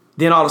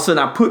 Then all of a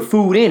sudden I put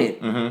food in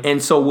it. And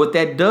so what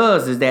that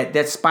does is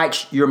that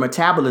spikes your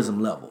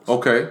metabolism levels.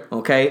 Okay.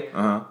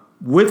 Uh-huh.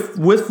 With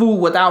food,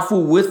 without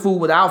food, with food,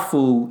 without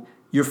food,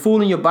 you're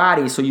fooling your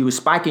body, so you're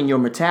spiking your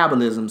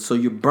metabolism, so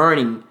you're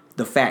burning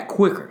the fat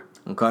quicker.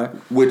 Okay.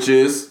 Which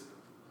is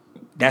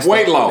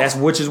weight loss.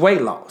 Which is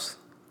weight loss.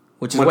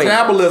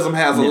 Metabolism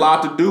has a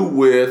lot to do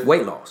with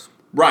weight loss.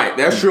 Right.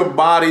 That's your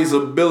body's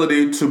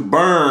ability to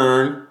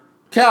burn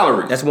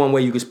calories. That's one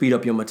way you can speed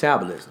up your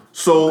metabolism.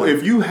 So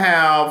if you're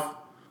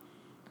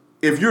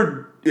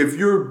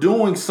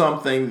doing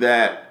something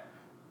that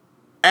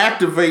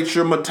activates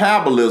your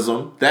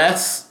metabolism,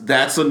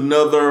 that's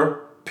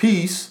another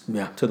piece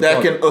that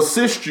can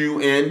assist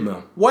you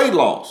in weight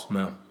loss.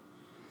 No.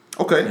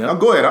 Okay, now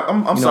go ahead.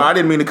 I'm sorry, I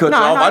didn't mean to cut you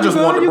off. I just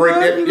wanted to break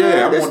that.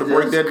 Yeah, I wanted to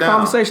break that down.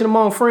 Conversation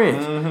among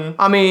friends.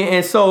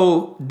 And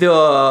so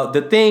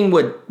the thing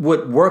with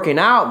working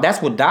out,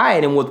 that's with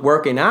diet and with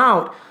working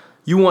out,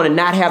 you want to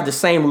not have the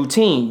same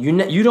routine.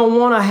 You don't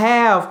want to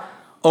have,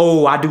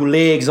 I do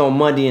legs on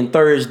Monday and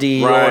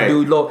Thursday, or I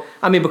do low.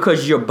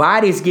 Because your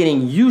body's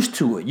getting used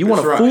to it. You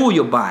want to fool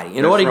your body.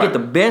 In order to get the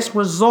best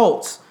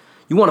results,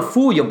 you want to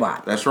fool your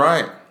body. That's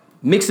right.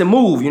 Mix and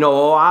move.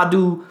 I'll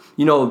do,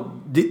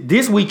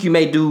 this week you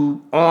may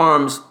do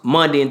arms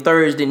Monday and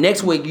Thursday.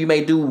 Next week you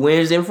may do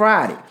Wednesday and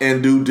Friday.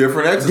 And do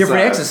different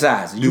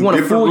exercises. You want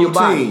to fool your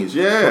body.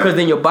 Yeah. Because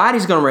then your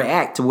body's going to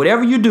react to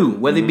whatever you do,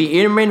 whether it be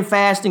intermittent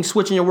fasting,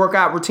 switching your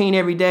workout routine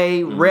every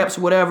day, reps,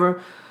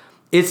 whatever.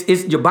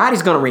 It's your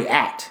body's going to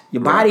react.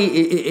 Your body,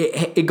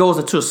 it goes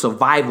into a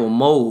survival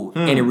mode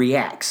and it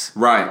reacts.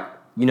 Right.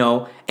 And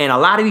a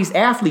lot of these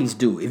athletes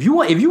do. If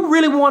you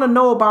really want to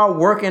know about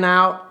working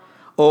out,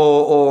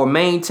 or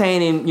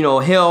maintaining,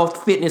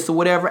 health, fitness, or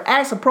whatever,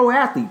 ask a pro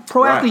athlete.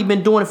 Athlete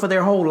been doing it for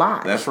their whole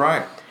lives. That's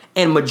right.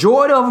 And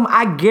majority of them,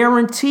 I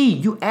guarantee,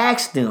 you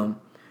ask them,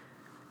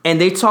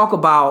 and they talk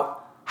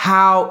about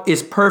how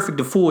it's perfect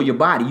to fool your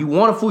body. You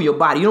want to fool your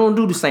body. You don't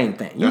do the same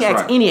thing. You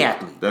ask any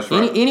athlete. That's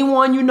right.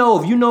 Anyone if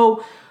you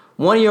know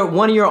one of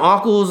your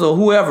uncles or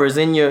whoever is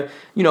in your,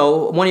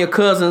 one of your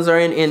cousins are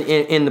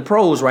in the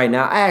pros right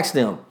now, ask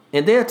them,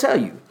 and they'll tell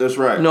you. That's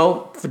right.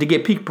 To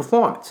get peak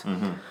performance.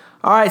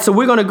 All right, so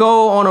we're going to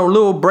go on a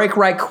little break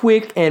right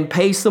quick and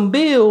pay some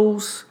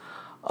bills.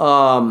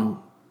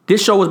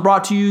 This show was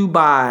brought to you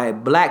by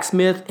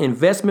Blacksmith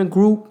Investment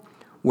Group,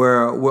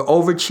 where we're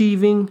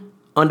overachieving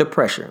under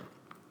pressure.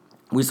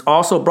 It's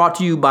also brought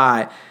to you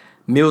by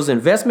Mills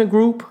Investment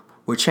Group,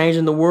 We're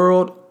changing the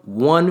world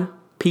one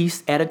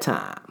piece at a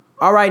time.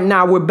 All right,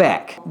 now we're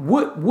back.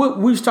 What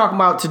we was talking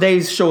about,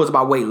 today's show is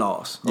about weight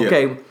loss.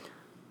 Okay. Yeah.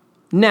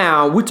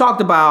 Now, we talked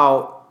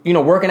about,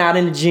 working out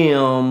in the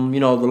gym, the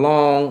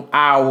long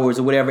hours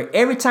or whatever.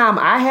 Every time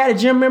I had a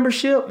gym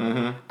membership,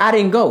 I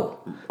didn't go.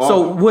 Oh.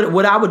 So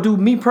what I would do,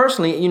 me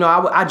personally,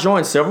 I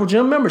joined several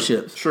gym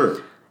memberships.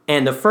 Sure.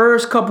 And the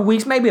first couple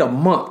weeks, maybe a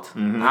month,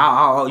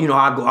 I'll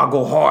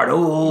go hard.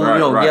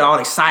 Right. Get all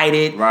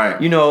excited. Right.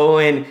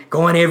 And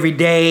going every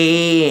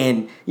day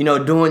and,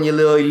 doing your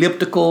little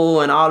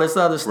elliptical and all this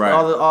other stuff, Right.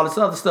 all this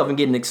other stuff and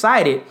getting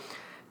excited.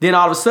 Then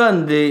all of a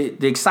sudden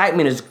the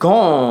excitement is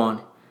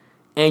gone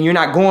and you're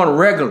not going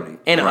regularly.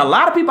 And a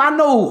lot of people, I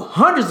know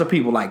hundreds of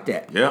people like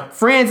that. Yeah.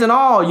 Friends and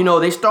all,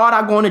 they start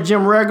out going to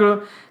gym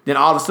regular. Then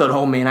all of a sudden,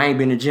 oh man, I ain't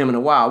been to the gym in a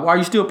while. Why are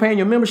you still paying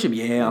your membership?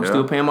 Yeah, I'm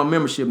still paying my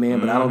membership,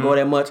 man, but I don't go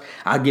that much.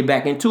 I'll get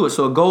back into it.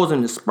 So it goes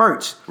in the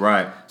spurts.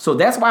 Right. So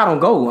that's why I don't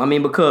go. I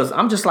mean, because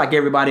I'm just like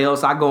everybody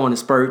else. I go in the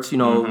spurts, I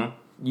do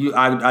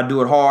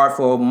it hard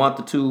for a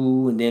month or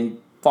two and then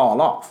fall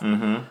off.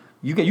 Mm-hmm.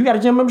 You got a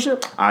gym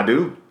membership? I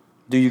do.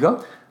 Do you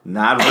go?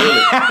 Not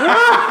really.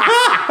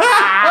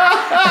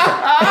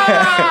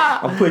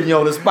 I'm putting you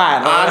on the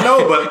spot. I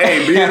know, but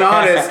hey, being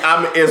honest,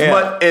 I mean,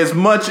 as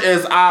much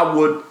as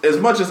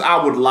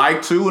I would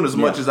like to, and as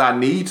much as I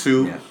need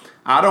to,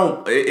 I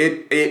don't.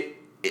 I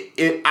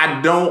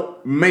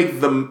don't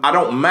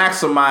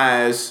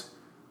maximize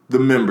the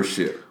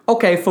membership.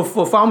 Okay, for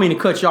I don't mean to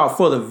cut you off,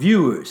 for the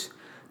viewers,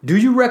 do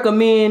you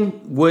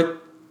recommend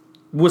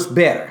what's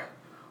better?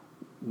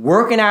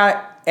 Working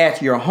out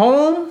at your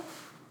home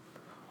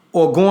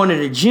or going to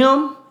the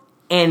gym?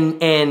 And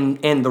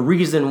the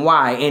reason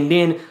why. And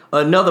then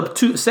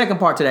second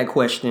part to that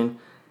question,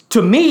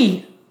 to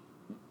me,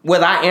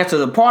 whether I answer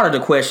the part of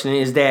the question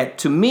is that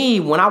to me,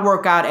 when I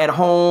work out at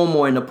home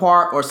or in the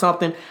park or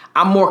something,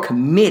 I'm more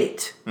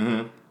committed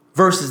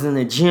versus in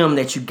the gym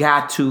that you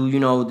got to,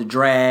 the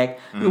drag.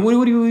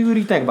 What do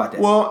you think about that?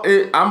 Well,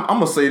 I'm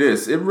going to say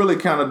this. It really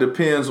kind of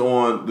depends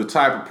on the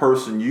type of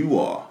person you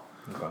are.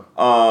 Okay.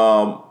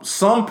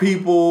 Some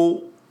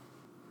people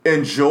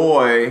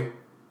enjoy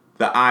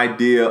the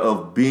idea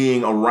of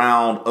being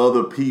around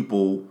other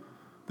people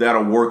that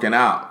are working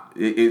out.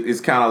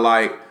 It's kind of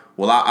like,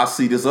 well, I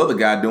see this other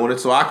guy doing it,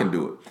 so I can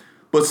do it.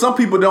 But some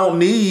people don't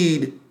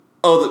need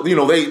other,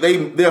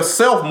 they're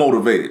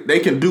self-motivated.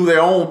 They can do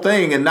their own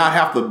thing and not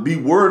have to be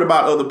worried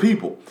about other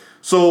people.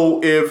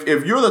 So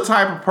if you're the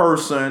type of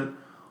person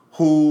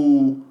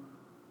who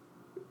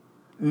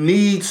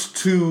needs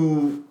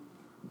to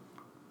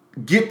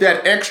get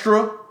that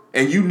extra,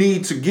 and you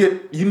need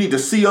to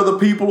see other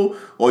people,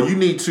 or you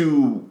need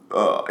to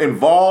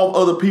involve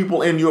other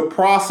people in your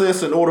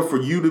process in order for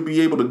you to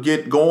be able to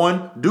get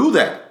going, do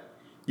that.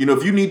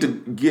 If you need to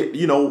get,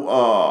 you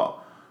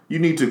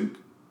need to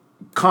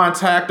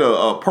contact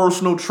a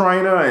personal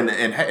trainer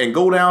and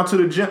go down to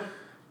the gym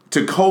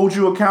to hold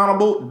you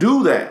accountable,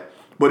 do that.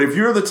 But if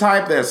you're the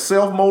type that's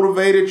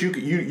self-motivated,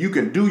 you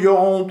can do your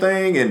own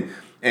thing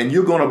and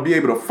you're going to be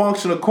able to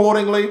function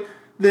accordingly,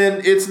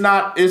 then it's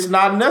not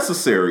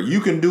necessary.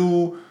 You can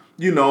do,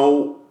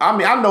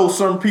 I know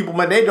certain people,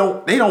 man, they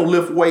don't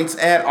lift weights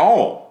at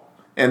all,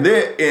 and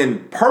they're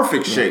in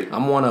perfect shape.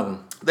 I'm one of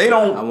them. They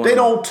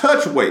don't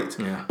touch weights,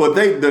 but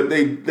they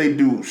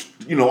do,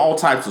 all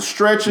types of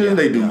stretching. Yeah,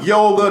 they do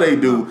yoga. They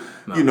do,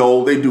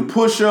 they do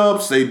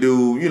push-ups. They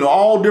do,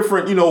 all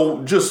different,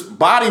 just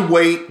body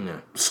weight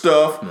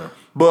stuff. Yeah.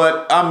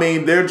 But I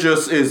mean, they're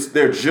just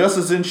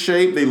as in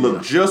shape. They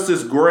look just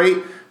as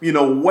great.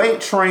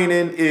 Weight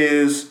training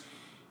is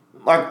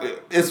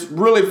like, it's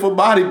really for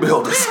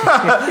bodybuilders.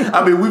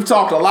 I mean, we've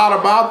talked a lot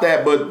about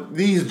that, but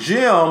these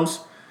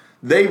gyms,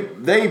 they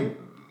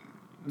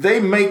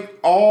make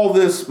all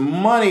this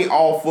money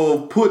off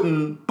of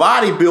putting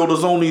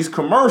bodybuilders on these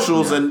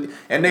commercials, and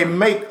they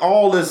make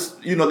all this,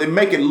 they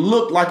make it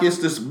look like it's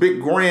this big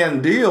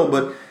grand deal,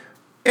 but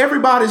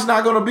everybody's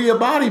not going to be a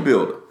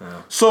bodybuilder.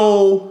 Yeah.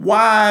 So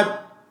why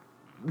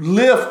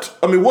lift?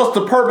 I mean, what's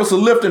the purpose of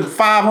lifting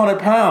 500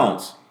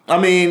 pounds? I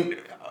mean,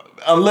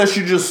 unless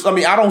you just,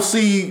 I don't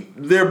see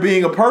there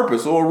being a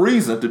purpose or a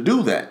reason to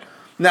do that.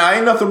 Now,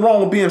 ain't nothing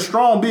wrong with being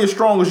strong. Be as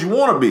strong as you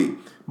want to be.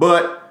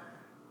 But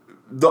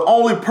the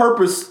only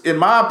purpose, in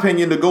my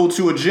opinion, to go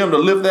to a gym to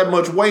lift that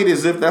much weight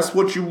is if that's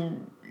what you're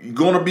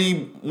going to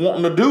be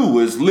wanting to do,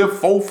 is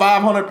lift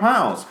 400-500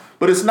 pounds.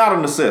 But it's not a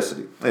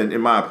necessity,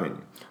 in my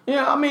opinion.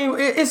 Yeah, I mean,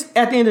 it's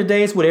at the end of the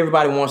day, it's what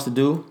everybody wants to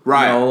do.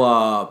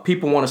 Right.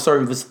 People want a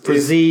certain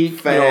physique.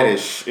 It's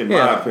faddish, in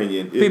my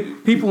opinion.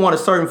 People want a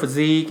certain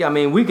physique. I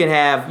mean, we can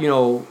have,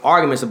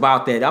 arguments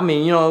about that. I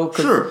mean,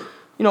 sure.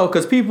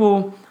 Because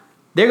people,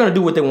 they're going to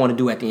do what they want to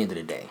do at the end of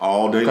the day.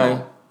 All day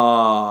long.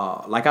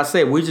 Like I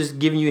said, we're just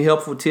giving you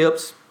helpful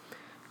tips.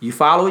 You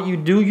follow it, you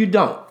do, you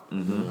don't.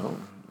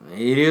 Mm-hmm.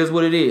 It is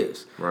what it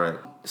is. Right.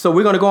 So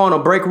we're going to go on a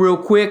break real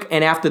quick,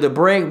 and after the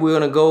break, we're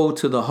going to go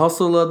to the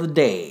hustle of the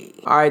day.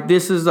 All right,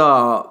 this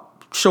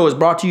show is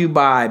brought to you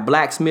by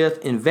Blacksmith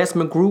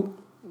Investment Group,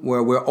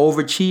 where we're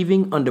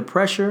overachieving under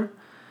pressure.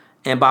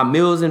 And by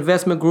Mills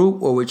Investment Group,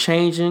 where we're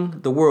changing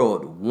the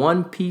world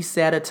one piece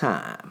at a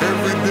time.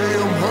 Every day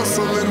I'm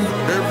hustling.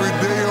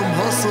 Every day I'm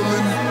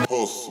hustling.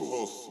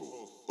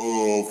 Hustle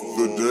of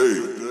the day.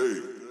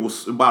 It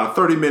was about a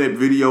 30-minute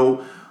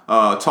video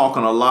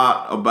talking a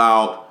lot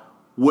about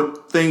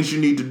what things you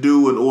need to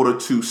do in order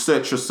to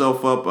set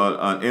yourself up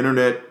an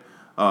internet,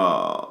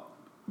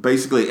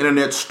 basically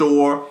internet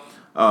store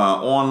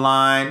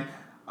online.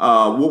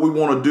 What we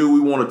want to do, we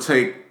want to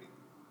take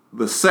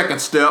the second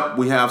step.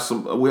 We have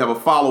a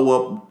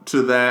follow-up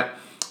to that,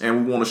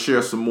 and we want to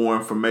share some more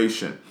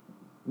information.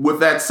 With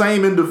that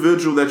same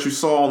individual that you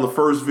saw in the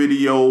first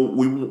video,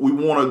 we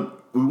want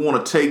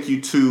to take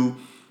you to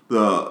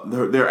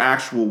their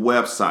actual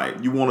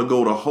website. You want to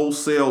go to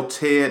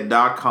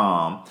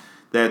wholesaleted.com.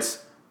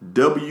 That's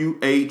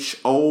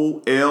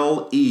WHOLESALE,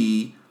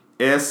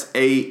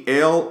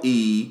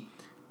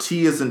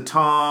 T as in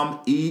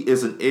Tom, E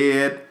as in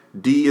Ed,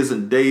 D as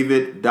in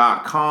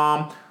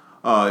David.com.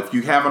 If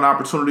you have an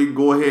opportunity,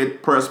 go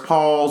ahead, press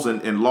pause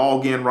and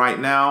log in right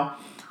now.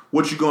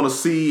 What you're going to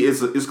see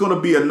is it's going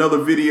to be another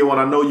video, and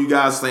I know you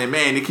guys saying,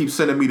 man, they keep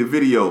sending me the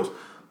videos.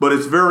 But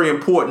it's very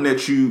important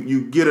that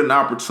you get an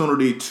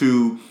opportunity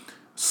to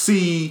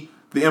see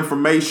the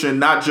information,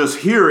 not just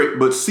hear it,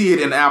 but see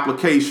it in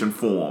application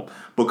form.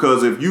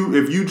 Because if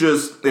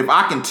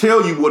I can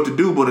tell you what to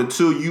do, but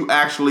until you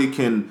actually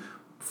can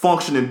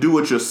function and do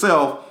it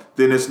yourself,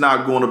 then it's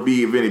not going to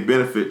be of any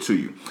benefit to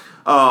you.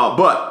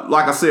 But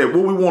like I said,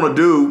 what we want to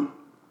do,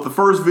 the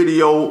first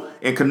video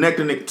and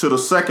connecting it to the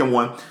second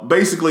one,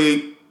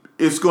 basically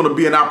it's going to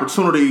be an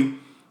opportunity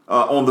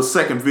on the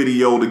second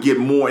video to get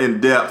more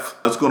in depth.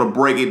 It's going to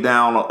break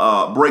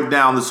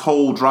down this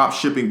whole drop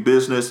shipping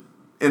business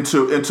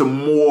into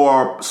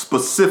more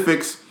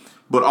specifics,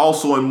 but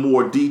also in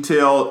more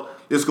detail.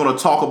 It's going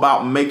to talk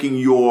about making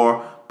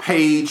your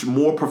page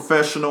more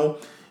professional.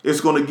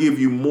 It's going to give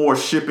you more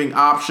shipping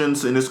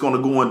options, and it's going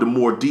to go into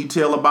more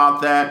detail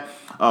about that,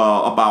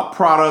 about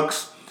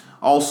products.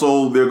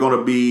 Also, there are going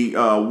to be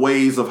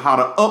ways of how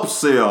to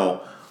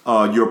upsell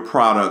your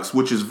products,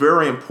 which is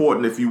very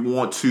important if you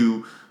want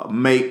to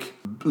make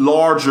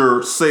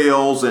larger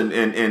sales. And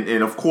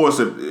of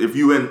course, if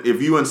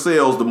you in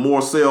sales, the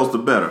more sales, the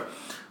better.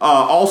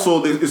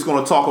 Also, it's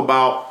going to talk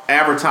about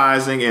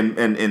advertising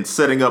and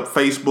setting up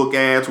Facebook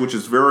ads, which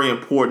is very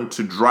important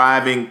to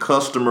driving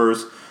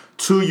customers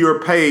to your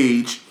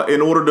page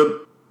in order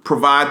to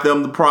provide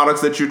them the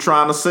products that you're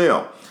trying to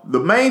sell. The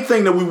main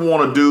thing that we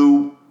want to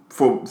do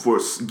for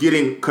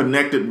getting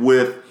connected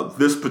with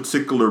this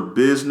particular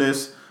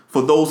business,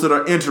 for those that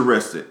are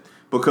interested,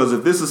 because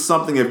if this is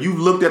something, if you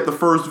looked at the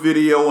first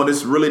video and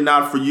it's really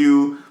not for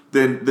you,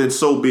 then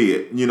so be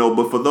it.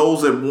 But for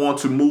those that want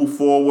to move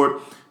forward,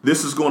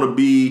 this is going to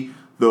be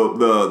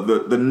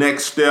the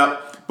next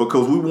step,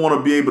 because we want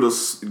to be able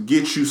to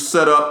get you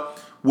set up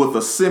with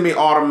a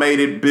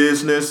semi-automated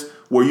business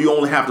where you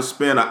only have to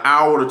spend an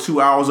hour to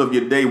 2 hours of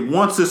your day.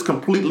 Once it's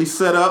completely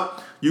set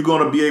up, you're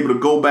going to be able to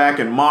go back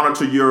and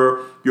monitor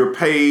your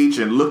page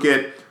and look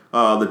at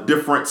the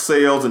different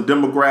sales and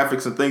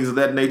demographics and things of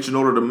that nature in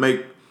order to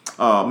make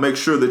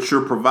sure that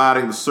you're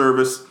providing the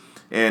service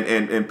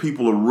and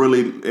people are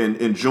really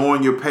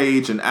enjoying your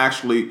page and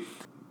actually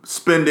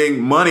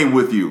spending money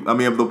with you. I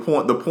mean, the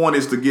point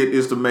is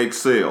to make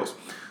sales.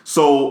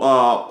 So,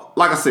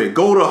 like I said,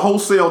 go to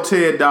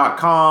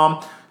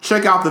wholesaleted.com.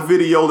 Check out the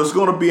video. There's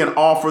going to be an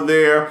offer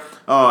there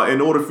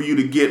in order for you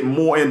to get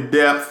more in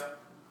depth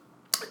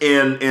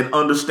in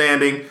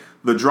understanding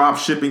the drop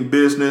shipping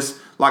business.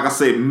 Like I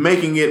said,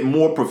 making it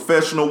more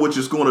professional, which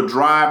is going to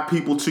drive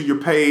people to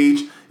your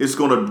page. It's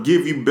going to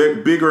give you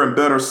bigger and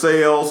better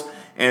sales,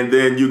 and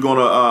then you're going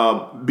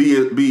to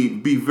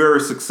be very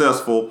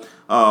successful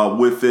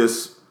with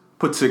this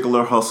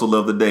particular hustle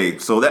of the day.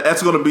 So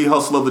that's going to be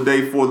hustle of the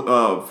day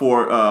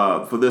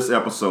for this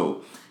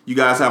episode. You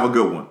guys have a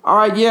good one. All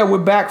right, yeah, we're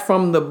back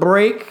from the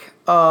break.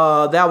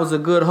 That was a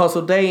good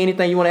hustle day.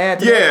 Anything you want to add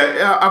to that?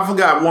 Yeah, I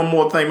forgot one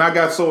more thing. I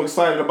got so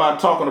excited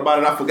about talking about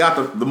it, I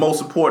forgot the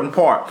most important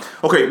part.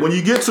 Okay, when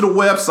you get to the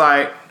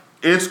website,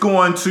 it's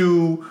going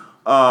to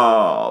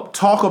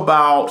talk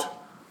about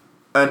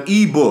an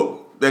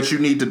ebook that you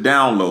need to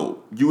download.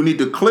 You need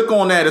to click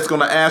on that. It's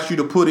going to ask you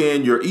to put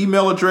in your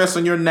email address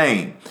and your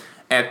name.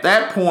 At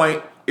that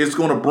point, it's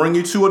going to bring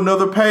you to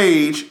another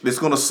page. It's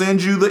going to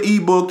send you the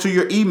ebook to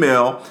your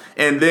email,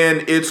 and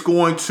then it's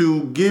going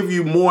to give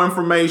you more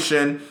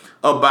information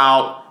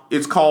about,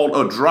 it's called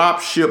a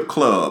drop ship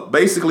club.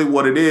 Basically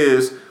what it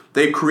is,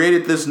 they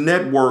created this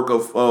network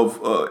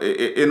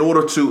in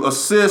order to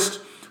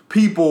assist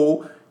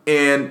people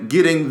in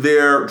getting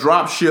their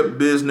drop ship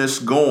business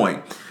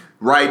going.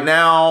 Right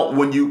now,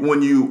 when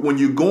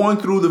you're going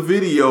through the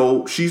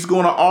video, she's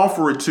going to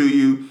offer it to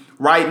you.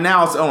 Right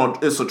now,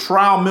 it's a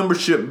trial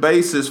membership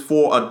basis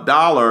for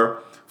 $1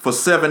 for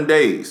 7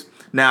 days.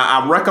 Now,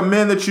 I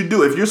recommend that you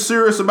do. If you're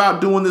serious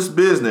about doing this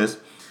business,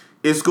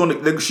 she's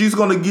going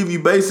to give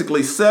you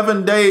basically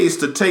 7 days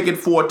to take it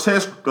for a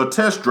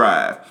test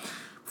drive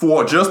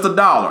for just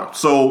 $1.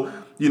 So,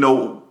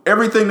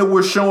 everything that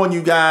we're showing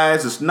you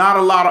guys, it's not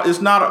a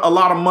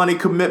lot of money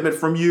commitment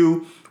from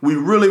you. We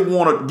really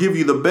want to give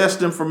you the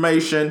best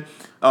information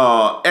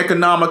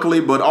economically,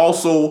 but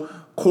also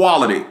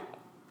quality.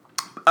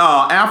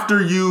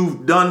 After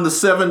you've done the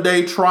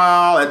 7-day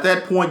trial, at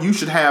that point, you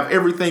should have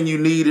everything you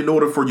need in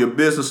order for your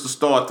business to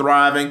start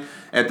thriving.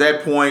 At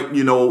that point,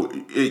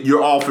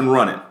 you're off and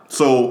running.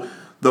 So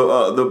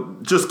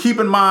just keep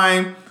in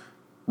mind,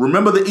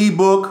 remember the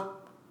ebook.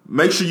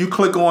 Make sure you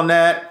click on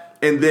that,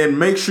 and then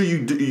make sure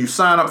you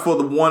sign up for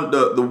the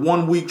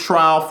 1 week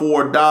trial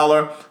for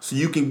 $1, so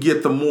you can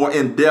get the more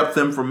in-depth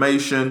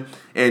information,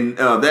 and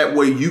that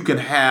way you can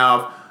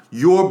have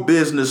your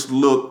business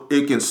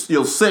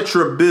you'll set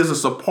your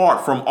business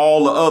apart from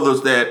all the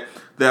others that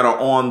are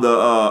on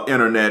the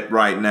internet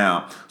right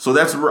now. So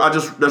that's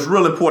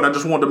real important. I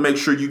just wanted to make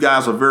sure you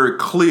guys are very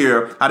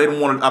clear. I didn't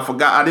want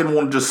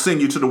to just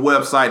send you to the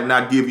website and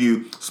not give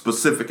you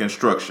specific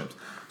instructions.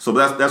 So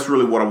that's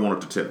really what I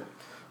wanted to tell you.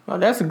 Well,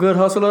 that's a good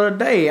hustle of the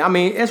day. I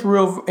mean, it's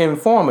real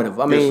informative.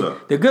 I mean, sir.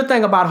 The good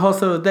thing about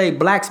hustle of the day,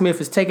 Blacksmith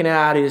is taking it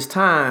out of his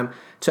time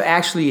to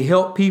actually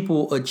help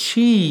people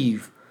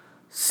achieve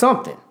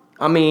something.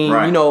 I mean,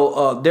 right.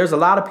 There's a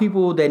lot of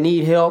people that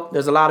need help.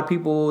 There's a lot of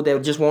people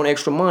that just want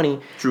extra money.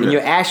 True. And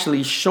you're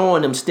actually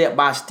showing them step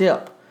by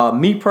step.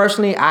 Me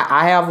personally,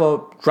 I have a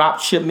drop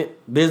shipment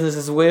business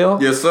as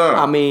well. Yes, sir.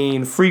 I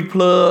mean, free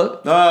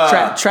plug,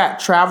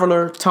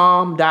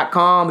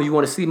 travelertom.com. If you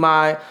want to see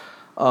my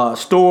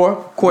store,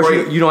 of course,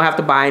 you don't have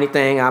to buy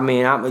anything. I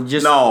mean, I'm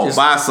just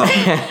buy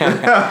something.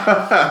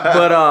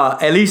 But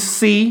at least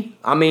see.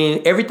 I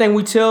mean, everything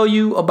we tell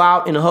you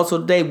about in the hustle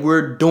today,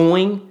 we're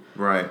doing.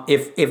 Right.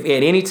 If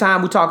at any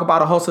time we talk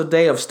about a hustle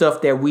day of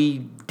stuff that we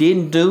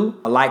didn't do,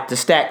 like to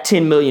stack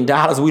 $10 million,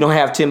 we don't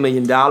have $10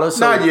 million. So,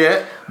 not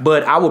yet.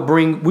 But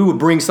we would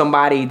bring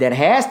somebody that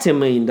has $10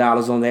 million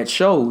on that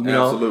show. You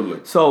Absolutely.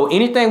 know? So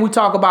anything we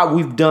talk about,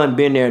 we've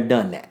been there and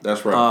done that.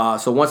 That's right.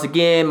 So once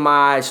again,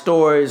 my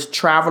store is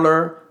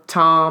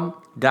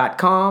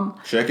travelertom.com.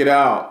 Check it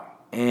out.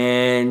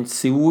 And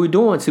see what we're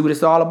doing, see what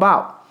it's all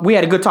about. We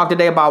had a good talk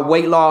today about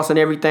weight loss and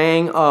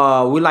everything. We're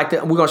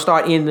gonna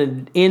start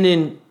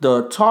ending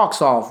the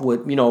talks off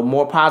with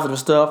more positive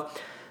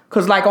stuff.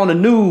 Cause like on the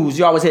news,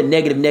 you always hear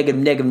negative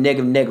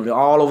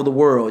all over the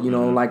world.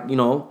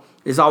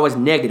 It's always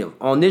negative.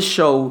 On this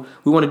show,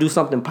 we want to do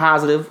something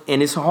positive,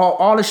 and it's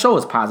all the show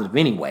is positive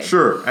anyway.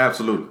 Sure,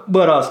 absolutely.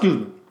 But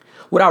excuse me,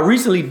 what I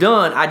recently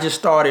done, I just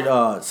started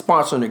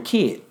sponsoring a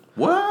kid.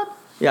 What?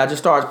 Yeah, I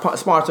just started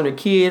sponsoring a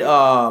kid.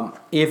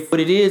 If what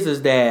it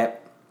is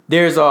that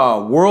there's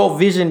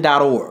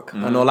worldvision.org.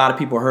 Mm-hmm. I know a lot of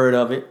people heard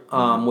of it,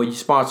 where you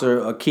sponsor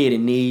a kid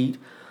in need.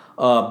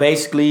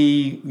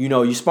 Basically,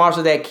 you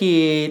sponsor that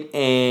kid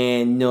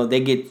and,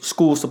 they get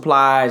school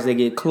supplies, they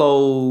get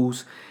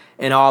clothes,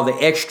 and all the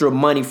extra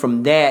money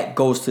from that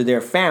goes to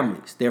their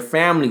families. Their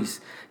families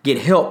get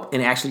help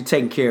in actually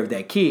taking care of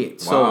that kid.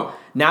 Wow. So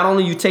not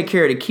only you take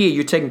care of the kid,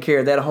 you're taking care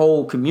of that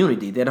whole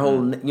community, that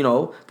whole,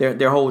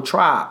 their whole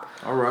tribe.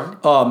 All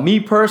right. Me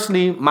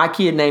personally, my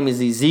kid name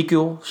is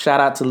Ezekiel. Shout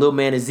out to little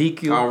man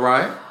Ezekiel. All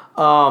right.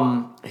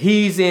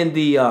 He's in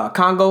the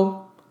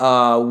Congo.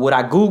 What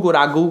I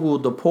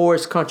Googled the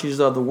poorest countries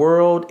of the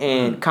world,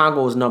 and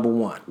Congo is number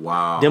one.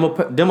 Wow.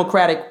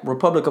 Democratic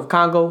Republic of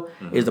Congo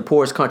is the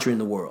poorest country in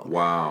the world.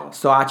 Wow.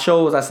 So I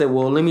said,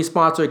 well, let me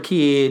sponsor a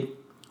kid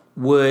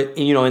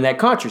in that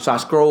country. So I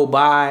scrolled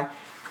by,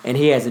 and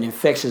he has an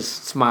infectious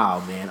smile,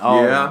 man.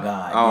 Oh, yeah? My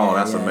God. Oh, yeah,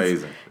 that's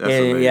amazing. That's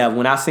amazing. Yeah,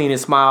 when I seen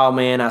his smile,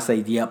 man, I say,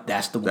 yep,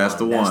 that's the one. That's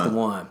the one. That's the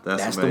one.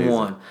 That's the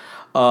amazing.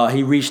 one.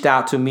 He reached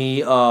out to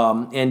me,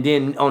 and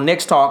then on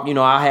Next Talk,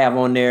 I have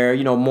on there,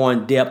 more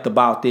in depth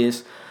about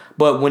this.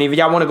 But whenever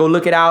y'all want to go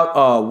look it out,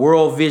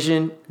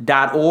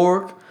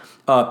 worldvision.org.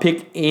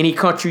 Pick any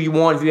country you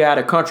want if you had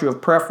a country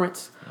of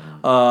preference.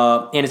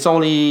 And it's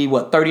only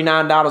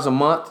 $39 a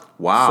month.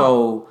 Wow.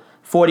 So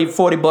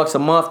 $40 a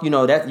month.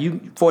 That $40 you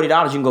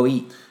can go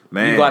eat.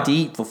 Man. You go out to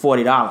eat for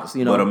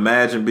 $40. But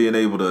imagine being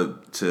able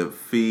to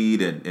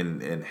feed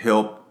and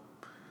help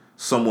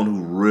someone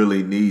who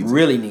really needs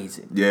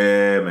it.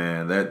 Yeah,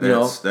 man.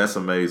 That's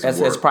amazing.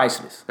 That's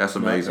priceless. That's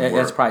amazing work.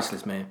 That's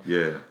priceless, man.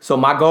 Yeah. So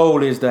my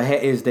goal is to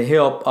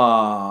help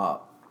a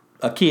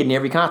kid in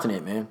every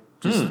continent, man.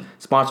 Just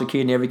sponsor a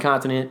kid in every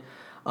continent.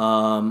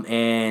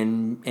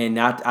 And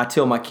I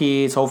tell my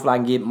kids, hopefully I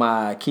can get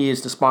my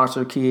kids to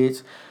sponsor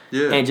kids.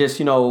 Yeah. And just,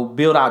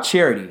 build out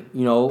charity,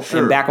 Sure.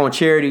 And back on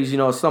charities,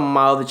 some of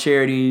my other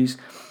charities,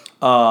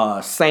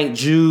 St.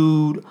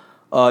 Jude.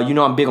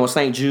 I'm big on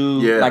St.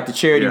 Jude. Yeah. Like the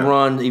charity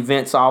run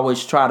events, I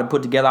always try to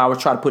put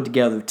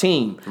together a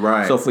team.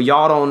 Right. So for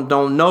y'all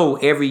don't know,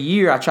 every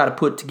year I try to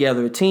put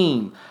together a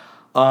team.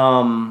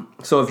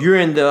 So if you're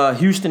in the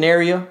Houston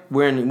area,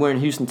 we're in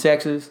Houston,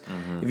 Texas.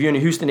 Mm-hmm. If you're in the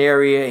Houston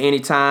area,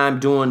 anytime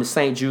doing the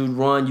St. Jude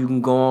run, you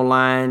can go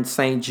online,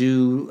 St.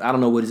 Jude. I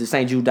don't know what is it,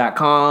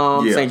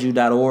 stjude.com,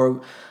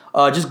 stjude.org.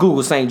 Just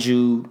Google St.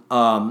 Jude.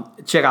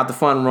 Check out the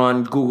fun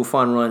run, Google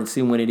fun run, and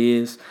see when it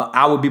is.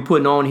 I will be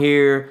putting on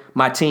here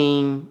my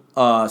team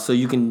So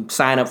you can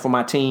sign up for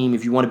my team.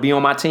 If you want to be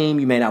on my team,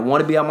 you may not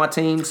want to be on my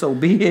team, so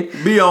be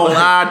it. Be on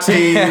our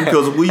team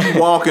because we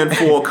walking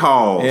for a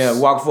cause. Yeah,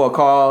 walking for a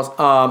cause.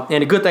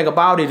 And the good thing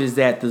about it is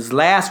that this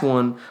last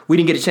one, we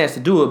didn't get a chance to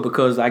do it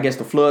because I guess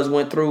the floods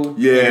went through.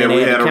 Yeah,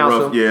 we had a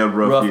rough year.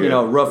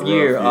 Rough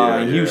year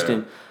in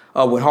Houston.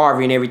 With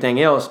Harvey and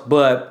everything else.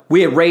 But we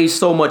had raised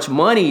so much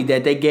money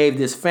that they gave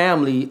this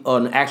family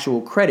an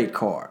actual credit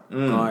card. All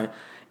right.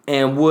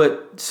 And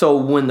so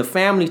when the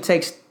family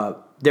takes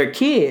their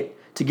kid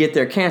to get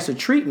their cancer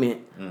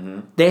treatment,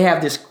 they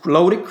have this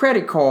loaded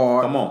credit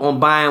card on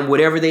buying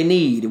whatever they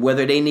need,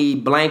 whether they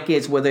need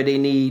blankets, whether they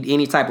need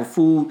any type of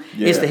food.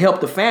 Yeah. It's to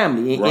help the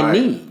family in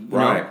need. You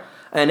know?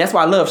 And that's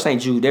why I love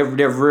St. Jude. They're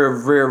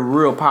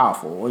real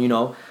powerful, you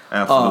know.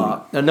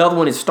 Absolutely. Another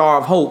one is Star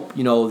of Hope,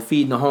 you know,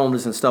 feeding the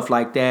homeless and stuff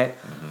like that.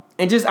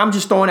 And I'm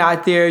just throwing it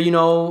out there, you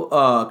know,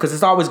 because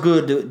it's always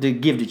good to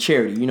give to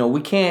charity. You know, we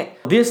can't.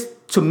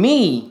 To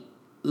me,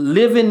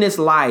 living this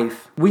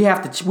life, we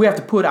have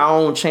to put our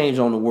own change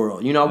on the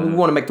world. You know, we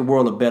want to make the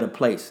world a better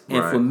place.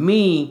 And for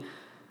me,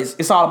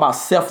 it's all about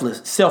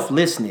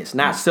selflessness,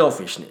 not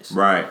selfishness.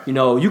 Right. You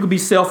know, you could be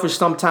selfish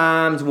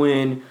sometimes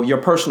when your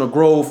personal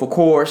growth, of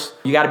course.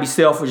 You got to be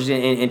selfish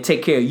and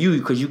take care of you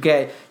because you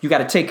got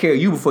to take care of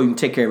you before you can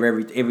take care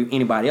of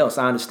anybody else.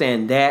 I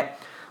understand that.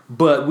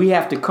 But we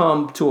have to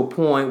come to a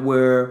point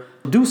where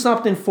do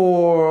something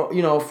for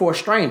a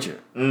stranger.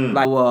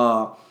 Like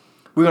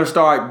we're going to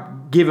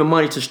start giving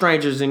money to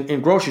strangers in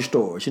grocery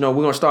stores. You know,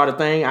 we're going to start a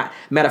thing.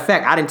 Matter of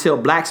fact, I didn't tell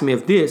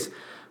Blacksmith this.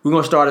 We're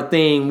going to start a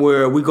thing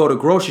where we go to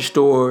grocery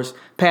stores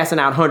passing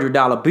out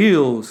 $100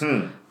 bills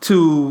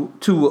to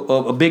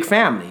a big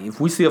family.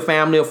 If we see a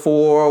family of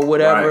 4 or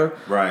whatever,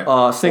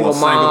 single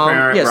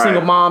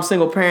mom,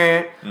 single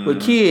parent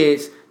with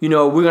kids, you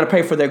know, we're going to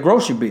pay for their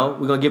grocery bill.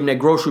 We're going to give them their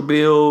grocery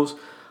bills.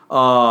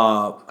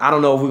 I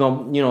don't know if we're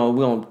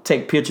going to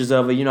take pictures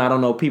of it. You know, I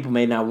don't know. People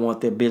may not want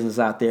their business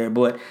out there,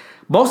 but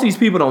most of these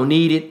people don't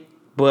need it.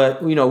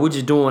 But you know, we're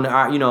just doing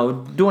our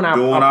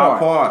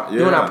part.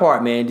 Doing our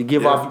part, man, to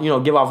give off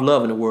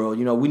love in the world.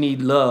 You know, we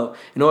need love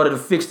in order to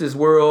fix this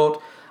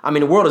world. I mean,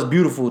 the world is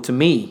beautiful to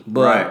me,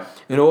 but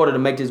in order to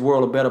make this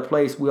world a better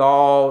place, we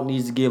all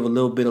need to give a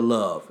little bit of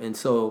love. And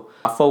so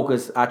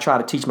I try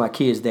to teach my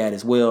kids that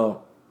as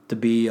well, to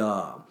be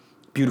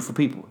beautiful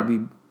people.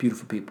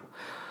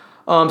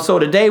 So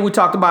today we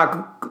talked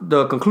about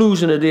the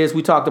conclusion of this.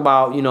 We talked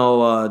about,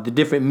 the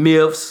different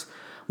myths.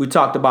 We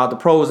talked about the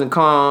pros and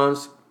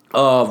cons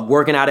of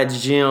working out at the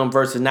gym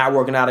versus not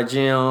working out at the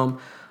gym,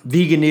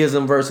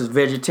 veganism versus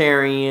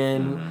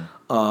vegetarian,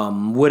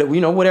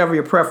 whatever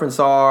your preference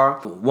are.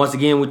 Once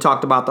again, we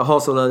talked about the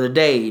hustle of the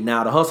day.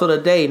 Now, the hustle of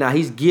the day,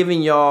 he's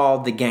giving y'all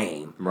the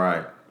game.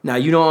 Right. Now,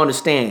 you don't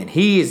understand.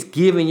 He is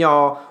giving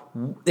y'all,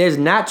 there's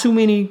not too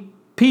many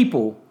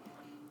people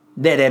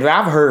that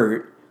I've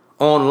heard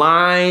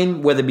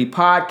online, whether it be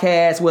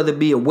podcasts, whether it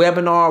be a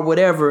webinar,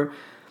 whatever,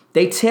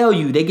 they tell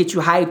you, they get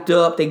you hyped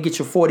up, they get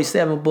you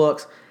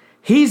 $47.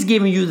 He's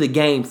giving you the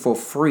game for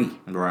free.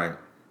 Right.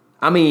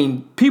 I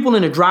mean, people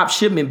in the drop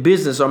shipment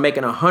business are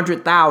making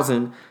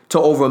 $100,000 to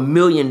over $1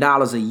 million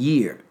a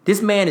year.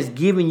 This man is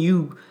giving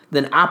you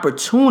a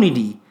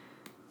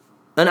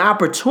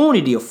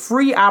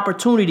free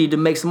opportunity to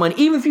make some money.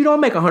 Even if you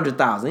don't make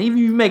 $100,000, even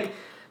if you make,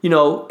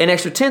 an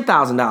extra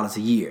 $10,000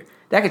 a year,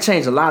 that could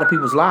change a lot of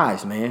people's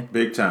lives, man.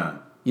 Big time.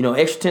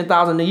 Extra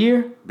 $10,000 a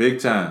year. Big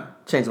time.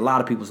 Change a lot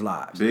of people's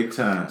lives. Big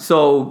time.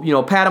 So,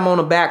 pat him on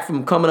the back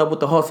from coming up with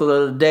the hustle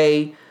of the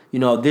day.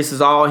 This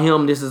is all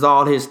him. This is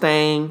all his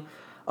thing.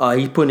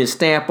 He's putting his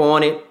stamp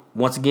on it.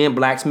 Once again,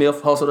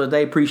 Blacksmith, hustle of the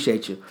day.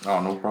 Appreciate you.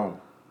 Oh, no problem.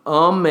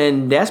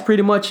 And that's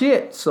pretty much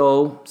it.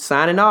 So,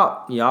 signing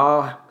off.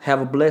 Y'all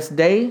have a blessed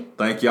day.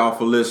 Thank y'all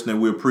for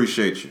listening. We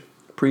appreciate you.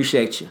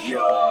 Appreciate you.